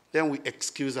 then we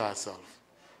excuse ourselves.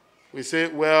 We say,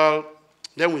 well,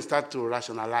 then we start to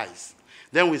rationalize.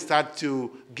 Then we start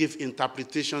to give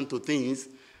interpretation to things.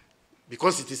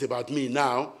 Because it is about me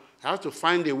now, I have to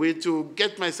find a way to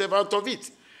get myself out of it.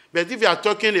 But if you are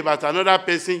talking about another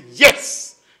person,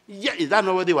 yes. Yeah, is that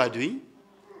not what they were doing?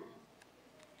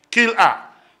 Kill her.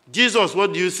 Jesus,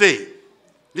 what do you say?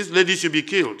 This lady should be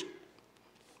killed.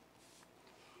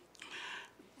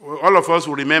 All of us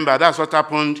will remember that's what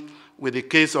happened with the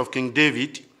case of King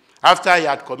David after he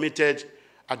had committed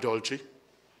adultery.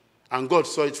 And God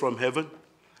saw it from heaven.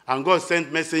 And God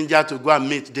sent messenger to go and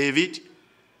meet David.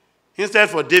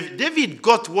 Instead for David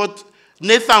got what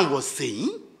Nathan was saying.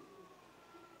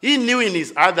 He knew in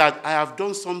his heart that I have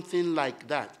done something like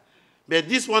that. But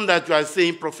this one that you are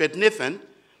saying, Prophet Nathan,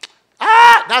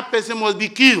 that person must be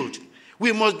killed.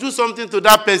 We must do something to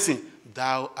that person.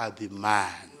 Thou art the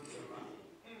man.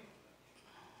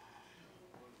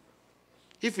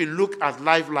 If you look at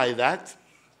life like that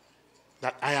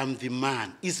I am the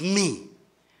man, it's me.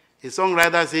 A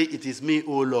songwriter says, it is me,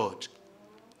 O Lord.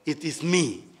 It is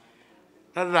me.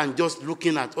 Rather than just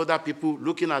looking at other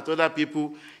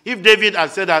people. If David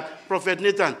had said that, Prophet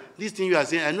Nathan, this thing you are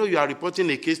saying, I know you are reporting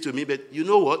a case to me, but you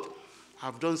know what?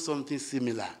 I've done something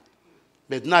similar.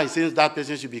 But now he says that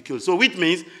person should be killed. So which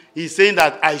means he's saying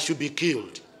that I should be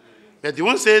killed. But he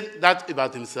won't say that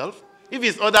about himself. If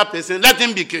it's other person, let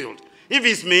him be killed. If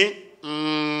it's me,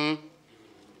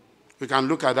 we can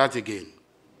look at that again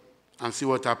and see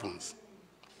what happens.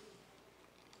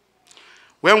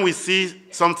 When we see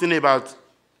something about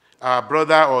our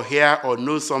brother or hear or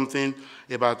know something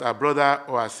about our brother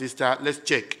or our sister, let's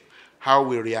check how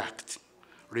we react.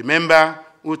 Remember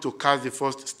who to cast the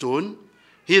first stone?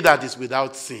 He that is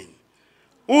without sin.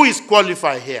 Who is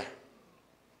qualified here?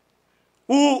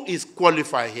 Who is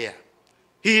qualified here?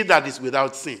 He that is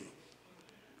without sin.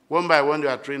 One by one, they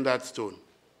are throwing that stone.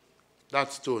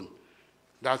 That stone.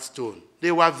 That stone.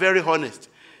 They were very honest.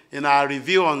 In our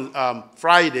review on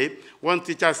Friday, one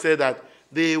teacher said that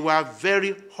they were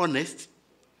very honest,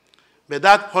 but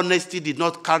that honesty did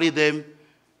not carry them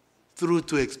through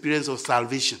to experience of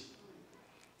salvation.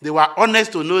 They were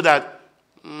honest to know that,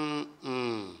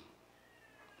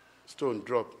 stone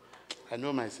drop. I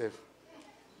know myself.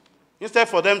 Instead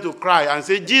for them to cry and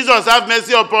say, Jesus, have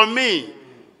mercy upon me,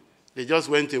 they just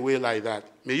went away like that.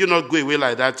 May you not go away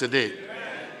like that today.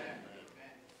 Amen.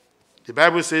 The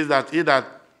Bible says that he that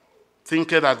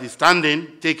thinketh that is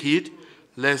standing, take heed,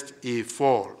 lest he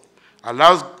fall.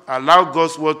 Allow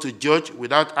God's word to judge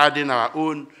without adding our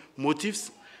own motives,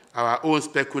 our own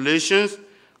speculations,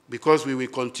 because we will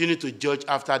continue to judge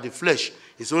after the flesh.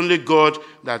 It's only God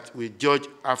that will judge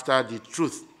after the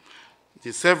truth.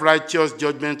 The self-righteous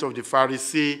judgment of the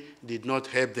Pharisee did not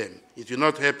help them. It will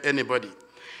not help anybody.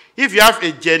 If you have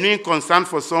a genuine concern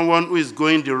for someone who is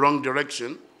going the wrong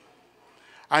direction,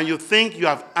 and you think you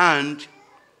have earned,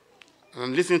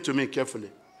 and listen to me carefully,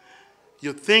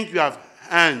 you think you have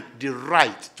earned the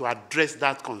right to address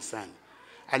that concern.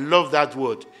 I love that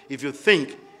word. If you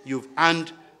think you've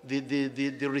earned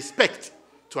the respect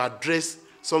to address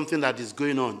something that is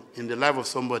going on in the life of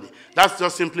somebody, that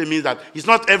just simply means that it's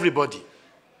not everybody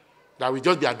that will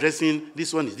just be addressing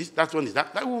this one is this, that one is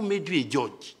that. That will make you a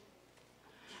judge.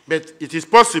 But it is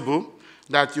possible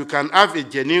that you can have a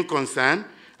genuine concern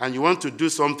and you want to do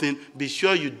something. Be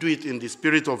sure you do it in the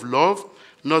spirit of love,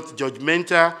 not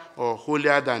judgmental or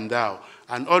holier than thou.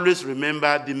 And always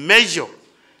remember the measure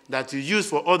that you use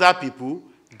for other people,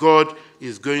 God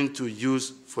is going to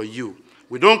use for you.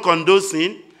 We don't condone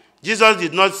sin. Jesus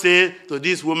did not say to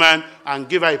this woman and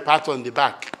give her a pat on the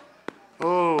back.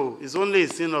 Oh, it's only a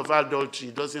sin of adultery.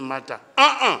 It doesn't matter.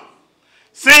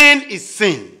 Sin is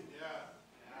sin.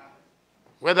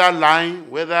 Whether lying,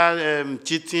 whether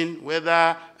cheating,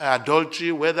 whether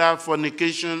adultery, whether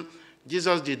fornication,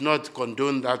 Jesus did not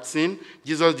condone that sin.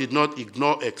 Jesus did not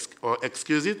ignore or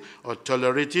excuse it or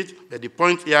tolerate it. But the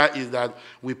point here is that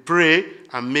we pray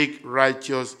and make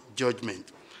righteous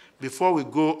judgment. Before we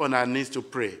go on our knees to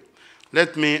pray,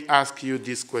 let me ask you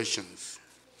these questions.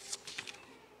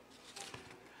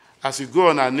 As we go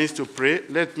on our knees to pray,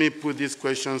 let me put these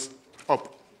questions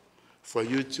up for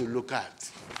you to look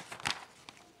at.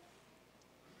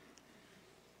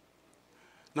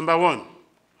 Number one,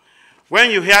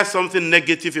 when you hear something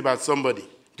negative about somebody,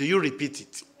 do you repeat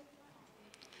it?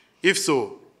 If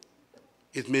so,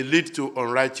 it may lead to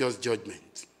unrighteous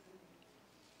judgment.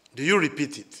 Do you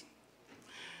repeat it?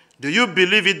 Do you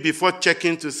believe it before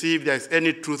checking to see if there is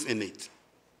any truth in it?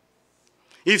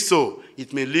 If so,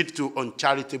 it may lead to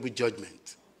uncharitable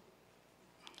judgment.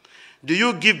 Do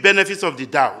you give benefits of the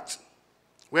doubt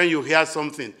when you hear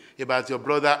something about your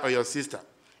brother or your sister?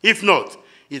 If not,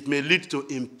 it may lead to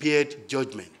impaired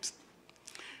judgment.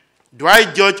 Do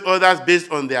I judge others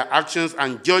based on their actions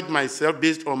and judge myself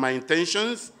based on my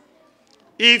intentions?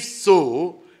 If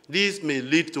so, this may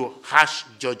lead to harsh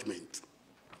judgment.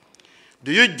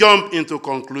 Do you jump into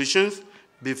conclusions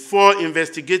before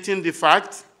investigating the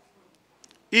facts?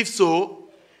 If so,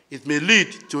 it may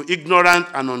lead to ignorant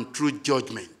and untrue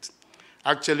judgment.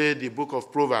 Actually, the book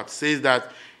of Proverbs says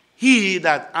that he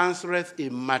that answereth a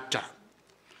matter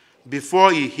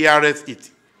before he heareth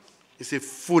it is a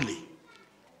folly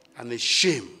and a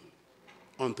shame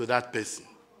unto that person.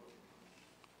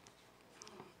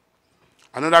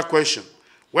 Another question.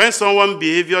 When someone's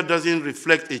behavior doesn't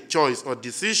reflect a choice or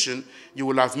decision you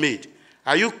will have made,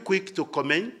 are you quick to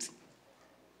comment?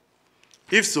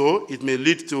 If so, it may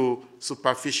lead to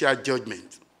superficial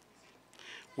judgment.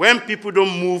 When people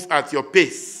don't move at your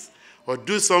pace or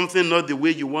do something not the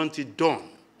way you want it done,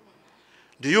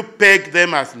 do you peg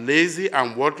them as lazy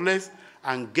and worthless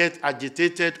and get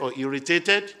agitated or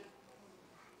irritated?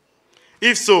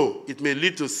 If so, it may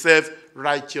lead to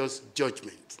self-righteous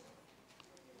judgment.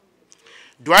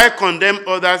 Do I condemn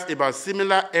others about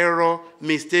similar error,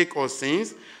 mistake, or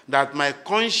sins that my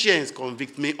conscience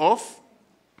convicts me of?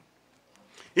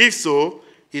 If so,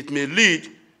 it may lead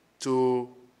to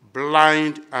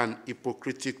blind and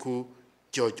hypocritical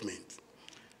judgment.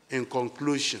 In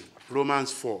conclusion,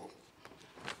 Romans 4.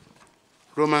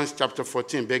 Romans chapter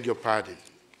 14, beg your pardon.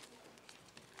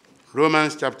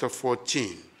 Romans chapter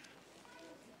 14.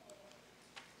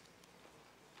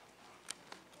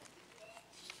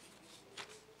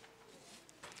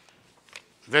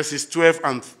 Verses 12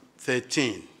 and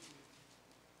 13.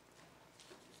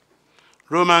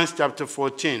 Romans chapter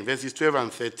 14, verses 12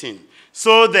 and 13.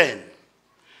 So then,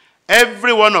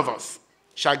 every one of us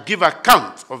shall give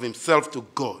account of himself to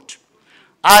God.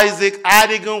 Isaac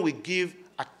Adigun will give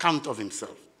account of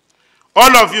himself.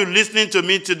 All of you listening to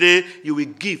me today, you will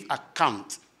give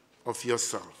account of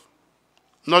yourself.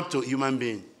 Not to human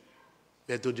being,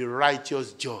 but to the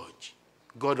righteous judge,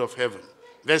 God of heaven.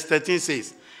 Verse 13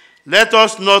 says, Let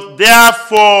us not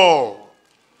therefore,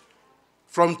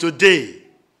 from today,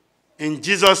 in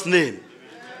Jesus' name,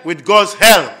 with God's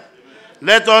help,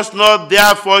 let us not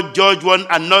therefore judge one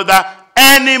another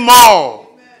anymore.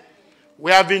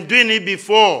 We have been doing it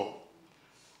before.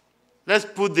 Let's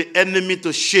put the enemy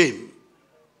to shame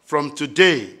from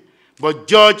today. But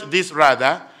judge this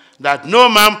rather, that no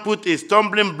man put a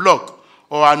stumbling block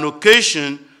or an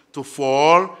occasion to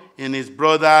fall in his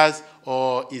brother's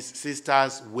or his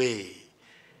sister's way.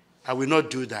 I will not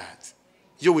do that.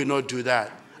 You will not do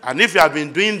that. And if you have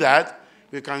been doing that,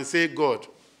 we can say, God,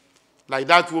 like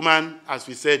that woman, as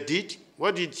we said, did.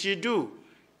 What did she do?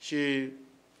 She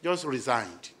just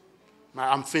resigned.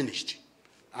 I'm finished.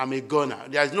 I'm a goner.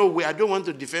 There's no way. I don't want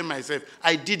to defend myself.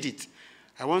 I did it.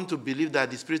 I want to believe that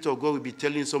the Spirit of God will be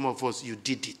telling some of us, you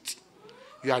did it.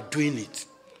 You are doing it.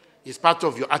 It's part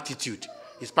of your attitude.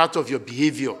 It's part of your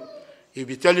behavior. He'll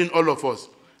be telling all of us,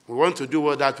 we want to do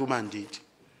what that woman did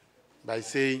by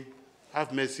saying,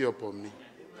 have mercy upon me.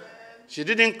 She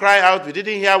didn't cry out. We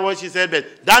didn't hear what she said,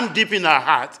 but down deep in her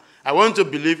heart, I want to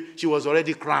believe she was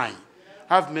already crying.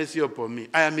 Have mercy upon me.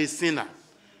 I am a sinner.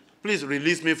 Please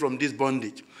release me from this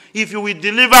bondage. If you will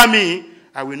deliver me,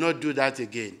 I will not do that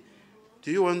again.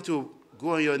 Do you want to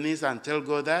go on your knees and tell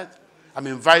God that? I'm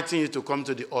inviting you to come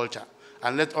to the altar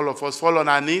and let all of us fall on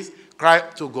our knees, cry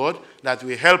to God that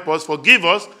will help us, forgive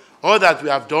us all that we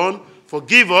have done,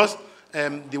 forgive us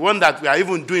the one that we are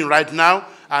even doing right now,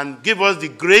 and give us the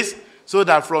grace so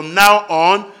that from now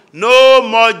on, no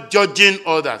more judging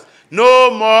others,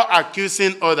 no more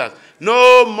accusing others,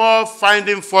 no more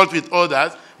finding fault with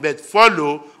others, but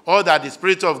follow all that the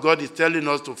Spirit of God is telling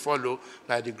us to follow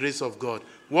by the grace of God.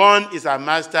 One is our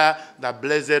Master, the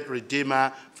blessed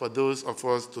Redeemer, for those of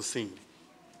us to sing.